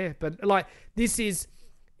it from there. But this is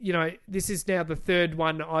now the third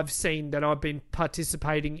one I've seen that I've been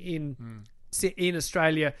participating in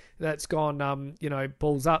Australia that's gone,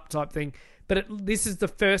 balls up type thing. But this is the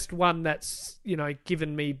first one that's,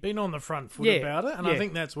 given me... Been on the front foot about it, and I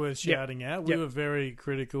think that's worth shouting out. We were very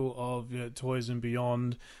critical of Toys and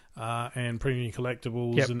Beyond and Premium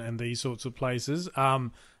Collectibles and these sorts of places.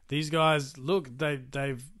 These guys, look,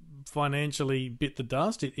 they've financially bit the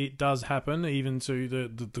dust. It does happen even to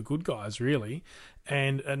the good guys, really.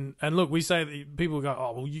 And look, we say that people go,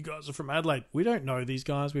 oh, well, you guys are from Adelaide. We don't know these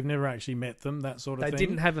guys. We've never actually met them, that sort of thing. They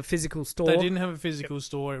didn't have a physical store. They didn't have a physical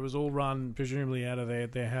store. It was all run presumably out of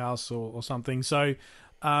their house or something. So,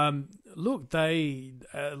 look, they,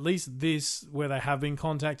 at least this, where they have been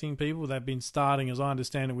contacting people, they've been starting, as I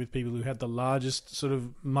understand it, with people who had the largest sort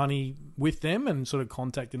of money with them and sort of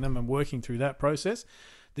contacting them and working through that process.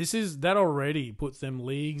 That already puts them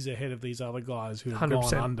leagues ahead of these other guys who have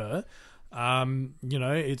 100%. Gone under.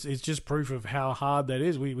 It's just proof of how hard that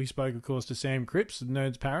is. We spoke, of course, to Sam Cripps,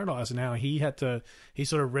 Nerds Paradise, and how he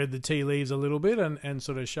sort of read the tea leaves a little bit and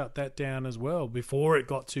sort of shut that down as well before it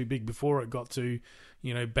got too big, before it got to,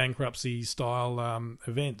 bankruptcy style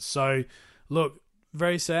events. So, look,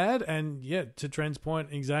 very sad, and to Trent's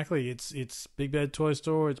point, exactly. It's Big Bad Toy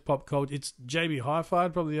Store, it's Pop Culture, it's JB Hi-Fi,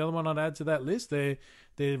 probably the other one I'd add to that list.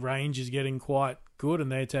 Their range is getting quite good,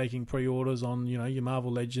 and they're taking pre-orders on, your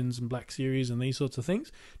Marvel Legends and Black Series and these sorts of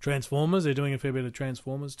things. Transformers, they're doing a fair bit of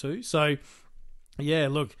Transformers too. So,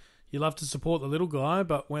 look, you love to support the little guy,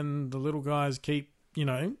 but when the little guys keep,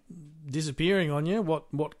 disappearing on you,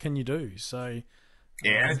 what can you do? So,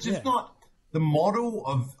 it's just not the model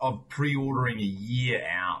of pre-ordering a year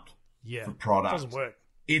out for product. Doesn't work.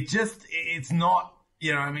 It's not,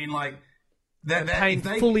 they're paying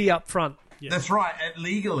fully up front. Yeah. That's right.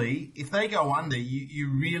 Legally, if they go under, you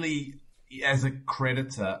really, as a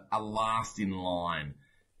creditor, are last in line.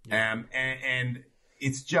 Yeah. And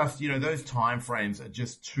it's just, those time frames are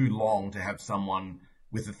just too long to have someone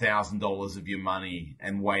with $1,000 of your money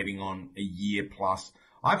and waiting on a year plus.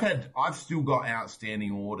 I've still got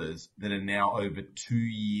outstanding orders that are now over 2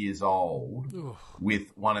 years old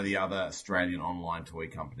with one of the other Australian online toy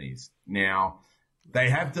companies. Now,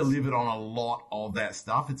 they have delivered on a lot of that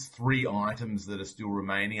stuff. It's 3 items that are still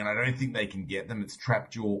remaining, and I don't think they can get them. It's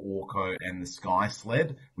Trapjaw, Orko, and the Sky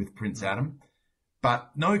Sled with Prince Adam.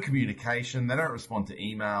 But no communication. They don't respond to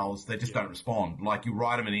emails. They just don't respond. Like, you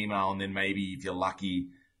write them an email, and then maybe, if you're lucky,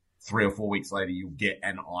 3 or 4 weeks later, you'll get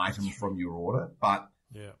an item from your order. But,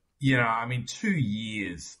 2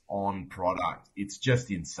 years on product, it's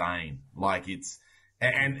just insane. Like, it's...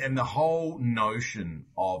 And the whole notion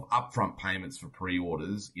of upfront payments for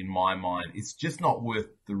pre-orders, in my mind, it's just not worth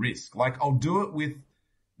the risk. Like, I'll do it with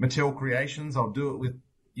Mattel Creations. I'll do it with,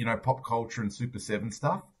 Pop Culture and Super 7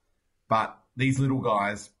 stuff. But these little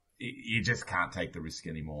guys, you just can't take the risk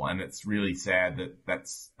anymore. And it's really sad that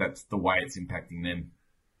that's the way it's impacting them.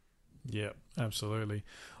 Yeah, absolutely.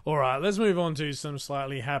 All right, let's move on to some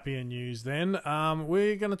slightly happier news then.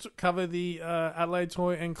 We're going to cover the Adelaide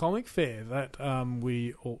Toy and Comic Fair that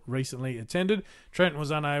we recently attended. Trent was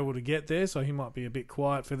unable to get there, so he might be a bit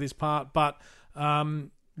quiet for this part. But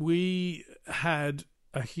we had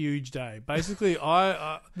a huge day. Basically,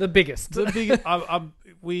 the biggest.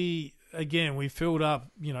 We again, we filled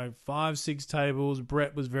up, 5-6 tables.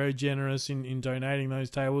 Brett was very generous in donating those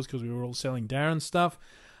tables because we were all selling Darren's stuff.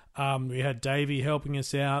 We had Davey helping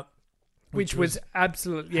us out, which was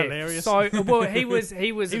absolutely hilarious. So he was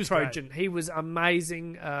a was Trojan. great. He was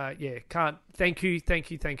amazing. Thank you,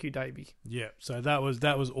 Davey. Yeah, so that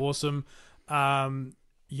was awesome. And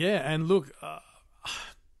look,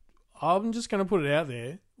 I'm just going to put it out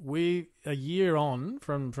there. We a year on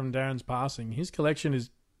from Darren's passing, his collection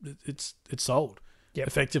it's sold. Yep.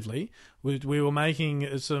 Effectively, we were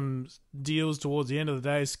making some deals towards the end of the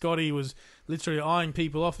day. Scotty was literally eyeing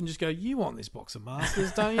people off and just go, "You want this box of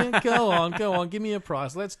Masters, don't you? Go on, give me a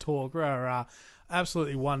price. Let's talk." Rah, rah.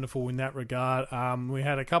 Absolutely wonderful in that regard. We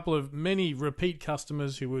had many repeat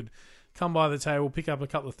customers who would come by the table, pick up a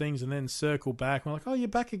couple of things, and then circle back. We're like, "Oh, you're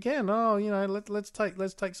back again. Oh, let's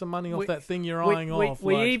take some money off that thing you're eyeing off."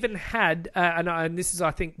 We even had, and this is,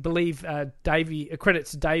 I think, Davey.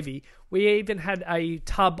 Credits to Davey. We even had a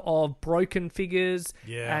tub of broken figures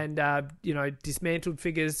and dismantled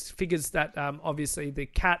figures that obviously the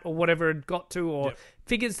cat or whatever had got to, or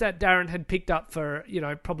figures that Darren had picked up for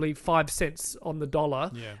probably 5 cents on the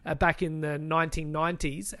dollar back in the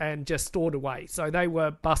 1990s and just stored away. So they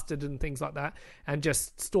were busted and things like that, and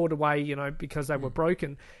just stored away, because they were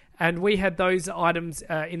broken. And we had those items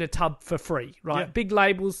in a tub for free, right? Yep. Big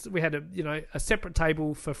labels. We had a separate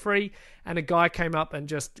table for free, and a guy came up and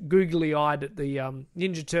just googly-eyed at the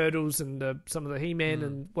Ninja Turtles and some of the He-Man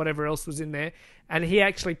and whatever else was in there, and he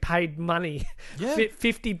actually paid money,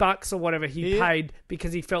 $50 or whatever he paid,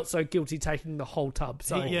 because he felt so guilty taking the whole tub.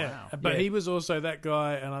 So but he was also that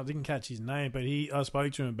guy, and I didn't catch his name, but I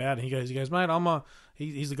spoke to him about it. He goes, mate,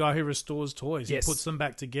 he's the guy who restores toys. Yes. He puts them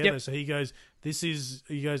back together. Yep. So he goes,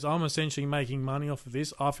 I'm essentially making money off of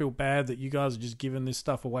this. I feel bad that you guys are just giving this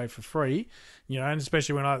stuff away for free, and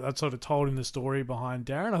especially when I sort of told him the story behind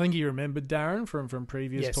Darren. I think he remembered Darren from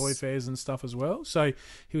previous toy fairs and stuff as well. So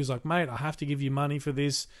he was like, mate, I have to give you money for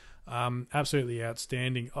this. Absolutely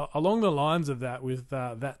outstanding. Along the lines of that, with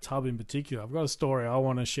that tub in particular, I've got a story I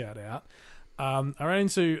want to shout out. I ran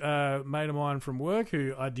into a mate of mine from work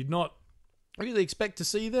who I did not really expect to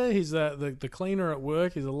see there. He's the cleaner at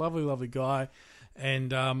work. He's a lovely, lovely guy.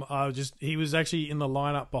 And he was actually in the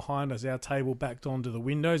lineup behind us. Our table backed onto the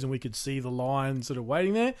windows, and we could see the line sort of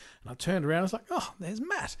waiting there. And I turned around, I was like, "Oh, there's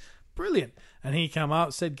Matt. Brilliant." And he come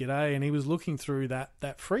up, said g'day, and he was looking through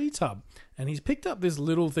that free tub. And he's picked up this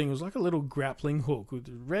little thing. It was like a little grappling hook, with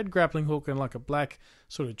a red grappling hook and like a black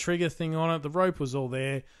sort of trigger thing on it. The rope was all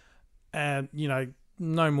there. And,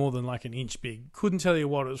 no more than like an inch big. Couldn't tell you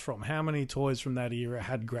what it was from. How many toys from that era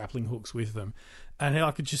had grappling hooks with them? And I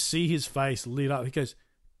could just see his face lit up. He goes,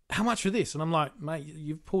 "How much for this?" And I'm like, "Mate,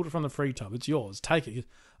 you've pulled it from the free tub. It's yours. Take it." He goes,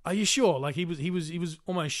 "Are you sure?" Like he was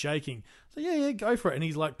almost shaking. So yeah, go for it. And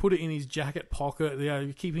he's like put it in his jacket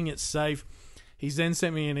pocket, keeping it safe. He's then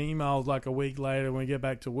sent me an email like a week later when we get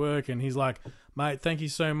back to work, and he's like, "Mate, thank you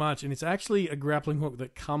so much." And it's actually a grappling hook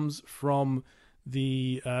that comes from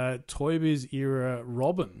the Toy Biz era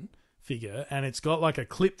Robin figure, and it's got like a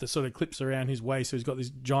clip that sort of clips around his waist, so he's got this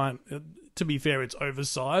giant, to be fair, it's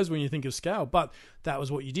oversized when you think of scale, but that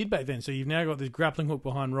was what you did back then. So you've now got this grappling hook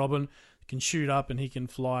behind Robin, can shoot up and he can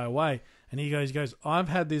fly away. And he goes, "I've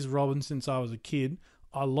had this Robin since I was a kid.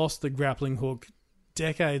 I lost the grappling hook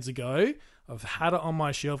decades ago. I've had it on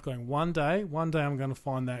my shelf going, one day I'm going to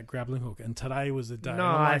find that grappling hook." And today was the day.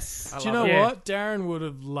 Nice. Like, do you know what? Darren would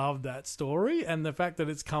have loved that story. And the fact that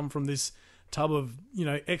it's come from this tub of,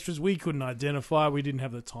 extras we couldn't identify. We didn't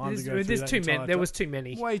have the time to go through that. There was too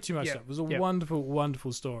many. Way too much stuff. It was a wonderful,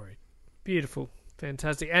 wonderful story. Beautiful.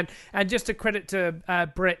 Fantastic. And just a credit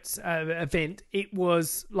to Brett's event, it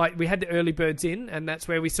was like we had the early birds in, and that's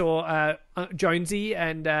where we saw Jonesy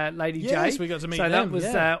and Lady J. Yes, we got to meet them. So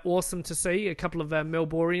that was awesome to see. A couple of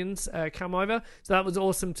Melbournians come over. So that was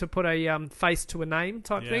awesome to put a face to a name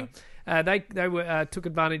type thing. They took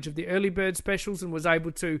advantage of the early bird specials and was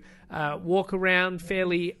able to walk around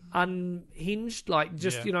fairly unhinged, like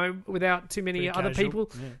just, without too many pretty other casual.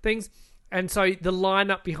 people, things. And so the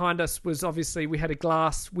lineup behind us was obviously, we had a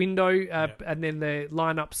glass window, and then the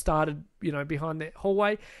lineup started, behind the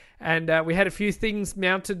hallway. And we had a few things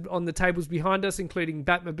mounted on the tables behind us, including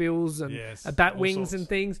Batmobiles and bat wings and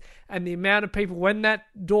things. And the amount of people, when that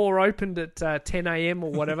door opened at 10 a.m.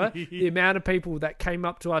 or whatever, the amount of people that came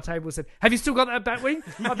up to our table and said, "Have you still got that Batwing?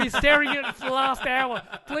 I've been staring at it for the last hour.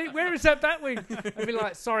 Please, where is that Batwing?" I'd be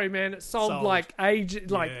like, "Sorry, man, it sold. Like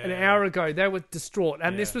an hour ago." They were distraught.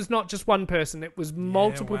 And this was not just one person. It was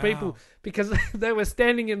multiple people, because they were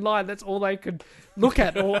standing in line. That's all they could look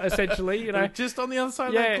at, or essentially. actually. You know, just on the other side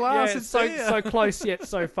of that glass. It's so close yet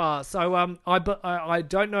so far. So I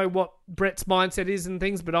don't know what Brett's mindset is and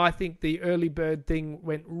things, but I think the early bird thing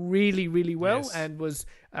went really, really well and was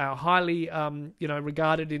highly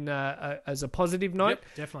regarded in as a positive note. Yep,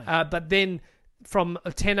 definitely. But then from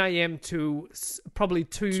 10 a.m. to probably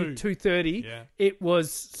 2:30, it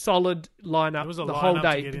was solid lineup the whole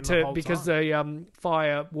day because the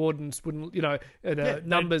fire wardens wouldn't,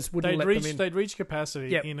 numbers wouldn't let them in. They'd reached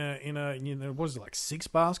capacity in a what was it, like 6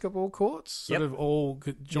 basketball courts, sort of all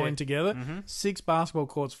joined together. 6 basketball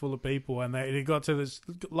courts full of people, and it got to this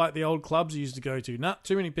like the old clubs you used to go to. Not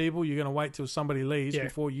too many people. You're going to wait till somebody leaves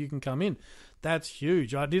before you can come in. That's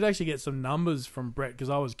huge. I did actually get some numbers from Brett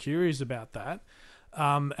because I was curious about that.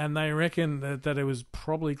 And they reckon that it was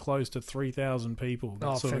probably close to 3,000 people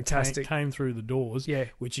that fantastic. Came through the doors,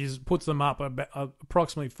 which puts them up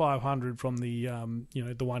approximately 500 from the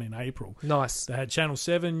the one in April. Nice. They had Channel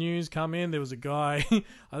 7 News come in. There was a guy,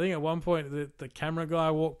 I think at one point the camera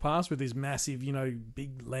guy walked past with his massive,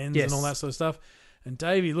 big lens and all that sort of stuff. And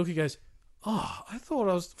Davey looked, he goes, "Oh, I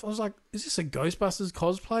was like, is this a Ghostbusters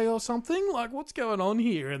cosplay or something? Like, what's going on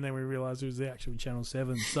here?" And then we realised it was the actual Channel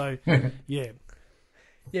 7. So, yeah.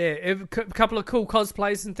 Yeah, a couple of cool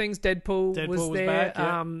cosplays and things. Deadpool was there. Back,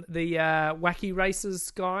 the Wacky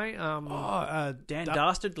Races guy. Dan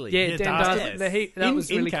Dastardly. Yeah, Dan Dastardly. That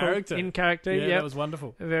was really character. Cool. In character, yeah. That was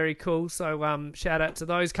wonderful. Very cool. So shout out to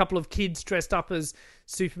those. Couple of kids dressed up as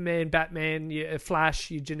Superman, Batman,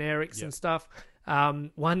 Flash, your generics and stuff.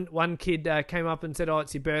 One kid came up and said, "Oh,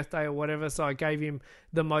 it's your birthday or whatever." So I gave him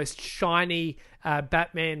the most shiny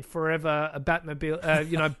Batman Forever, a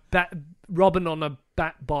Batmobile, Robin on a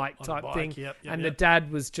bat bike type thing. And the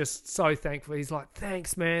dad was just so thankful. He's like,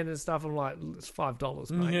 "Thanks, man," and stuff. I'm like, "It's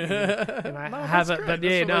 $5, mate." Have it. But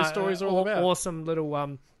that's what those stories are all about. Awesome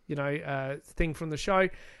little thing from the show.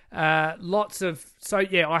 I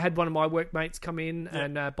had one of my workmates come in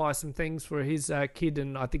and buy some things for his kid,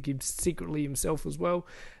 and I think he'd secretly himself as well.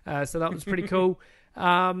 So that was pretty cool.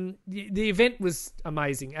 The event was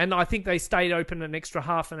amazing, and I think they stayed open an extra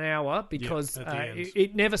half an hour because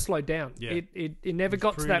it never slowed down. Yeah. It never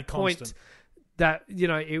got to that point that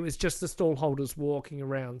it was just the stall holders walking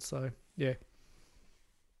around. So yeah.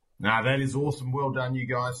 Nah, that is awesome. Well done, you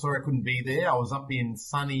guys. Sorry I couldn't be there. I was up in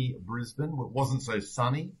sunny Brisbane. It wasn't so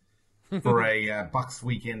sunny for a Bucks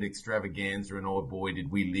weekend extravaganza, and oh boy,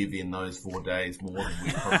 did we live in those 4 days more than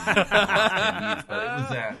we probably did for the last 10 years.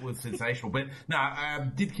 But it was sensational. But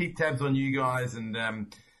no, did keep tabs on you guys, and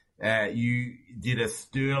you did a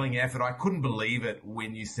sterling effort. I couldn't believe it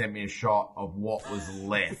when you sent me a shot of what was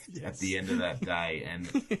left at the end of that day. And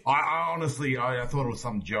I honestly, I thought it was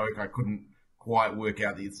some joke. I couldn't quite work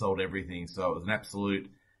out that you'd sold everything. So it was an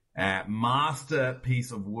absolute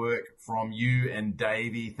masterpiece of work from you and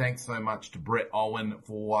Davey. Thanks so much to Brett Owen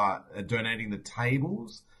for donating the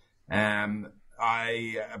tables.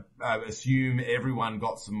 I assume everyone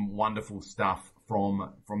got some wonderful stuff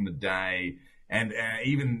from the day, and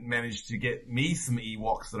even managed to get me some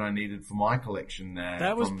Ewoks that I needed for my collection.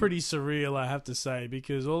 That was pretty surreal, I have to say,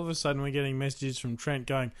 because all of a sudden we're getting messages from Trent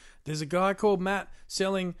going, "There's a guy called Matt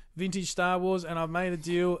selling vintage Star Wars, and I've made a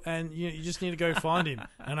deal, and you just need to go find him."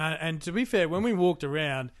 And to be fair, when we walked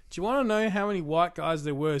around, do you want to know how many white guys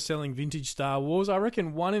there were selling vintage Star Wars? I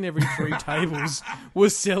reckon 1 in every 3 tables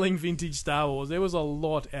was selling vintage Star Wars. There was a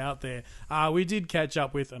lot out there. We did catch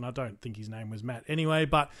up with, and I don't think his name was Matt anyway,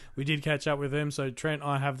 but we did catch up with him. So Trent,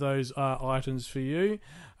 I have those items for you.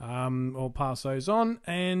 I'll pass those on.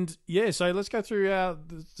 And yeah, so let's go through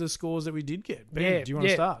the scores that we did get. Ben, do you want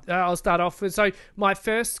to start? I'll start off with, so my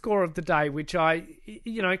first score of the day, which I,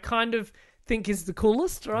 kind of think is the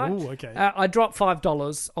coolest, right? Ooh, okay. I dropped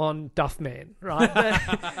 $5 on Duffman, right?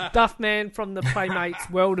 Duffman from the Playmates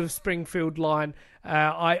World of Springfield line.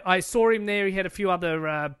 I saw him there. He had a few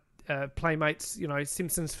other Playmates,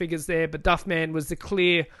 Simpsons figures there, but Duffman was the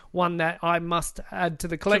clear one that I must add to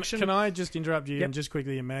the collection. Can I just interrupt you and just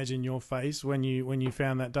quickly imagine your face when you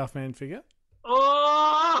found that Duffman figure?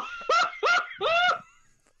 Oh!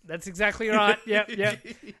 That's exactly right. Yep.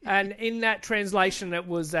 And in that translation, it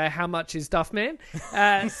was how much is Duffman?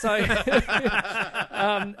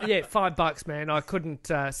 $5, man. I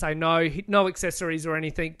couldn't say no. No accessories or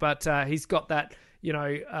anything, but he's got that,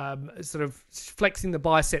 sort of flexing the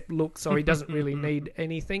bicep look, so he doesn't really need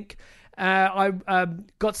anything. I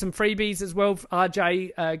got some freebies as well.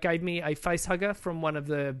 RJ gave me a face hugger from one of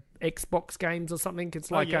the Xbox games or something.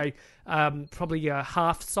 It's like probably a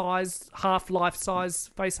half-life size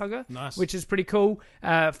facehugger, nice, which is pretty cool.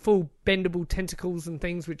 Full bendable tentacles and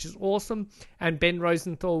things, which is awesome. And Ben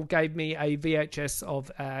Rosenthal gave me a VHS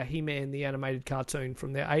of He-Man, the animated cartoon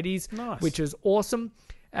from the 80s, nice, which is awesome.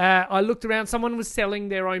 I looked around. Someone was selling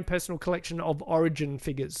their own personal collection of Origin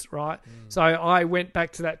figures, right? So I went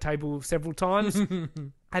back to that table several times,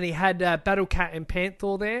 and he had Battle Cat and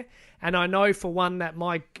Panther there. And I know for one that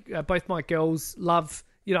both my girls love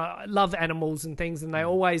animals and things, and they're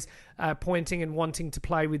always pointing and wanting to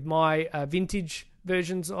play with my vintage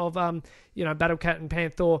versions of Battle Cat and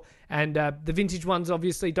Panther, and the vintage ones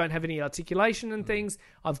obviously don't have any articulation and things.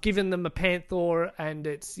 I've given them a Panther, and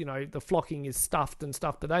it's the flocking is stuffed and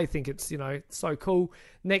stuff, but they think it's so cool.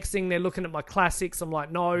 Next thing, they're looking at my classics. I'm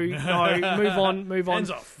like, no, move on.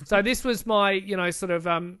 Hands off. So this was my sort of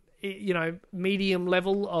medium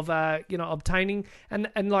level of obtaining,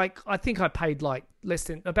 and like I think I paid like less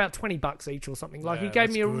than about $20 each or something. Like he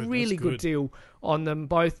gave me a really good deal on them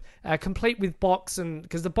both, complete with box, and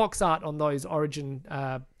because the box art on those Origin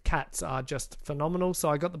cats are just phenomenal. So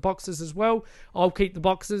I got the boxes as well. I'll keep the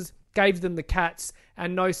boxes. Gave them the cats,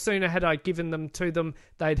 and no sooner had I given them to them,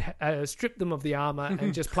 they'd stripped them of the armor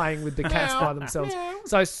and just playing with the cats by themselves.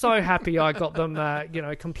 So happy I got them,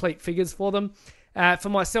 complete figures for them. For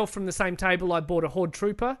myself, from the same table, I bought a Horde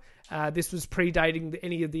Trooper. This was predating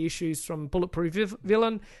any of the issues from Bulletproof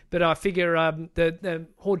Villain, but I figure the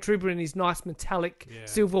Horde Trooper in his nice metallic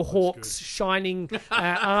Silver Hawks shining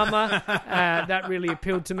armor, that really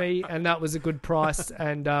appealed to me, and that was a good price,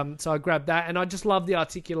 and so I grabbed that, and I just love the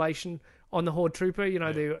articulation on the Horde Trooper.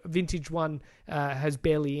 The vintage one has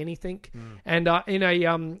barely anything. And in a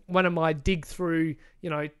one of my dig through,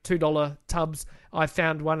 $2 tubs, I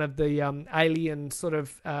found one of the alien sort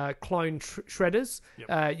of clone shredders,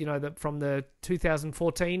 from the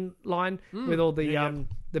 2014 line with all the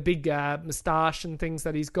big moustache and things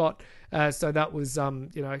that he's got. So that was,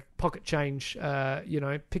 pocket change,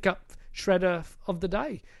 pickup shredder of the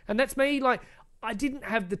day. And that's me, like, I didn't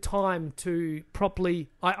have the time to properly...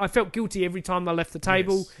 I felt guilty every time I left the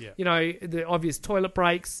table. Yes, yeah. The obvious toilet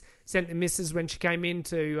breaks, sent the missus when she came in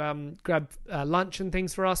to grab lunch and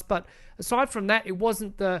things for us. But aside from that, it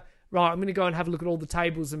wasn't the, right, I'm going to go and have a look at all the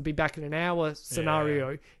tables and be back in an hour scenario.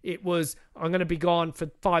 Yeah. It was, I'm going to be gone for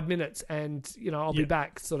 5 minutes and, I'll be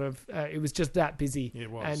back, sort of. It was just that busy. It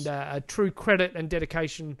was. And a true credit and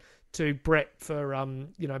dedication to Brett for,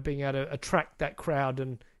 being able to attract that crowd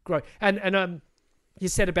and grow. And you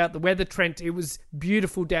said about the weather, Trent. It was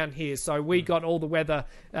beautiful down here, so we got all the weather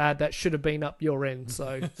that should have been up your end.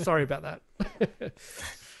 So sorry about that.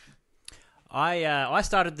 I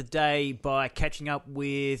started the day by catching up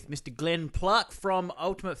with Mr. Glenn Pluck from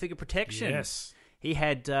Ultimate Figure Protection. Yes. He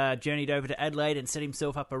had journeyed over to Adelaide and set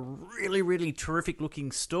himself up a really, really terrific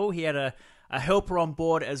looking stall. He had a helper on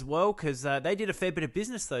board as well, because they did a fair bit of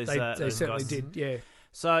business, those They certainly guys did, yeah.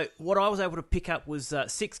 So what I was able to pick up was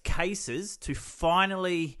 6 cases to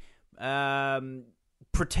finally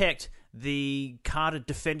protect the carded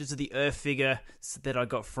Defenders of the Earth figure that I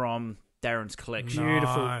got from Darren's collection.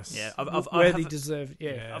 Beautiful. Nice. Yeah, Worthy deserved.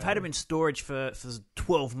 Yeah. I've had them in storage for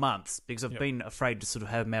 12 months because I've been afraid to sort of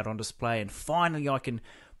have them out on display, and finally I can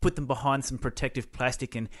put them behind some protective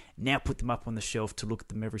plastic and now put them up on the shelf to look at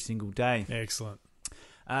them every single day. Excellent.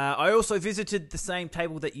 I also visited the same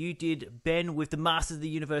table that you did, Ben, with the Masters of the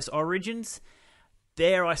Universe Origins.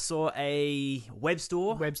 There I saw a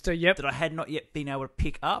Webster, yep. that I had not yet been able to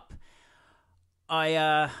pick up.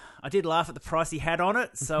 I did laugh at the price he had on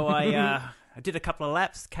it, so I did a couple of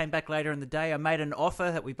laps, came back later in the day. I made an offer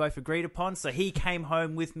that we both agreed upon, so he came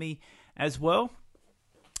home with me as well.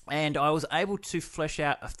 And I was able to flesh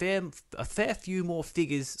out a fair few more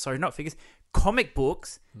comic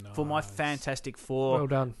books for my Fantastic Four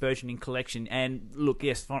burgeoning collection. And look,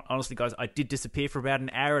 yes, honestly, guys, I did disappear for about an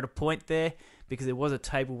hour at a point there because there was a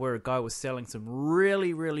table where a guy was selling some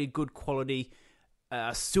really, really good quality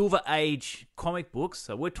Silver Age comic books.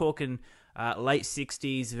 So we're talking late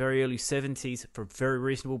 60s, very early 70s for a very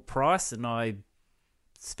reasonable price, and I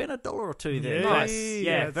spent $1 or $2 there. Nice.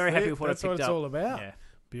 Yeah, very happy with what I picked up. That's what it's all about. Yeah.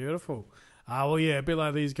 Beautiful. Well, yeah, a bit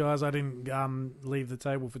like these guys, I didn't leave the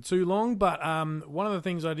table for too long, but one of the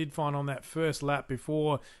things I did find on that first lap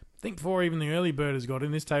before even the early birders got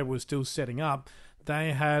in, this table was still setting up,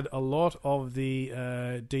 they had a lot of the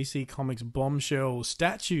DC Comics Bombshell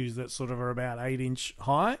statues that sort of are about 8-inch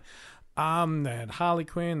high. They had Harley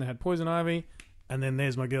Quinn, they had Poison Ivy, and then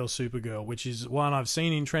there's my girl Supergirl, which is one I've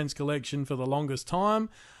seen in Trent's collection for the longest time.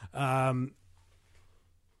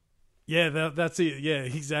 Yeah, that's it. Yeah,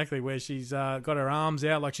 exactly. Where she's got her arms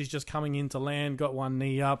out like she's just coming into land, got one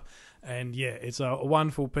knee up, and yeah, it's a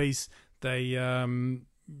wonderful piece. They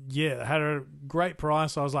had a great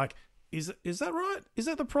price. I was like, is that right? Is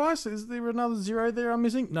that the price? Is there another zero there I'm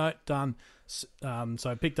missing? No, done. So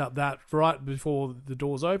I picked up that right before the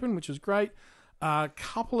doors open, which was great. A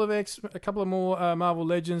couple of more Marvel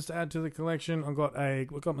Legends to add to the collection. I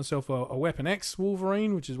got myself a Weapon X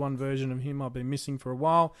Wolverine, which is one version of him I've been missing for a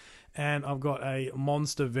while, and I've got a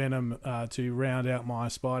Monster Venom to round out my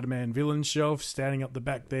Spider-Man villain shelf, standing up the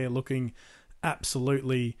back there, looking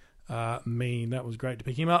absolutely mean. That was great to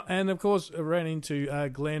pick him up, and of course I ran into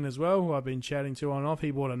Glenn as well, who I've been chatting to on and off. He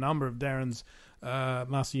bought a number of Darren's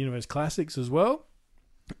Master Universe classics as well,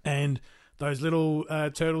 and those little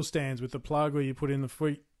turtle stands with the plug where you put in the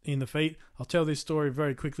feet. I'll tell this story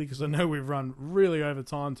very quickly because I know we've run really over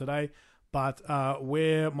time today. But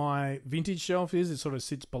where my vintage shelf is, it sort of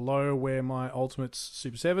sits below where my Ultimates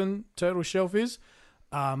Super 7 turtle shelf is.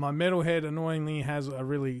 My Metalhead annoyingly has a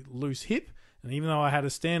really loose hip. And even though I had a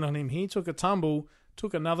stand on him, he took a tumble,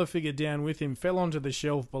 took another figure down with him, fell onto the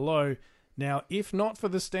shelf below. Now, if not for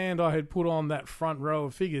the stand I had put on that front row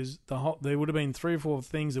of figures, there would have been 3 or 4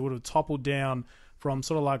 things that would have toppled down from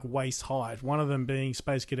sort of like waist height. One of them being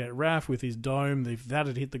Space Cadet Raph with his dome. If that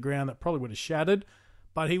had hit the ground, that probably would have shattered.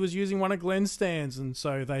 But he was using one of Glenn's stands, and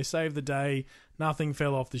so they saved the day. Nothing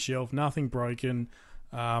fell off the shelf, nothing broken.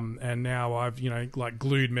 And now I've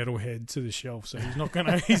glued Metalhead to the shelf, so he's not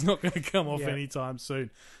gonna come off anytime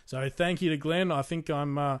soon. So thank you to Glenn. I think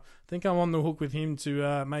I'm on the hook with him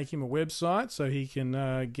to make him a website so he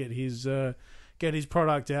can get his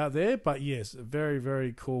product out there. But yes, very,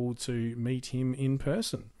 very cool to meet him in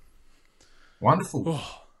person. Wonderful.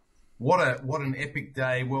 Oh. What an epic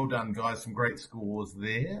day. Well done, guys. Some great scores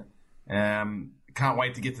there. Can't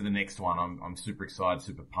wait to get to the next one. I'm super excited,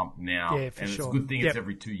 super pumped now. Yeah, for and sure. It's a good thing it's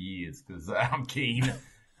every 2 years because I'm keen to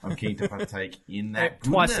partake in that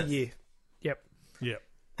twice a year. Yep.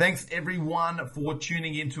 Thanks everyone for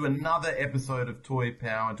tuning in to another episode of Toy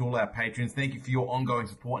Power, and to all our patrons. Thank you for your ongoing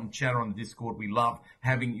support and chatter on the Discord. We love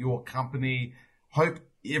having your company. Hope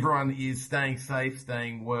everyone is staying safe,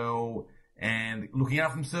 staying well, and looking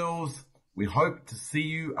after themselves. We hope to see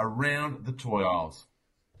you around the toy aisles.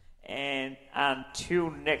 And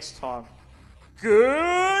until next time,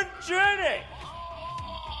 good journey!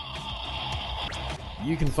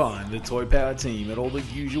 You can find the Toy Power team at all the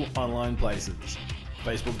usual online places.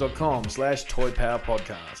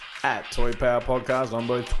 Facebook.com/ToyPowerPodcast, at Toy Power Podcast on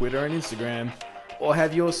both Twitter and Instagram, or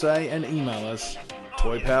have your say and email us,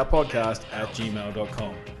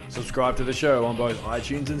 toypowerpodcast@gmail.com. Subscribe to the show on both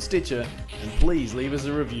iTunes and Stitcher, and please leave us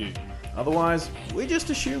a review. Otherwise, we just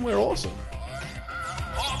assume we're awesome.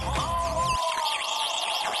 Oh,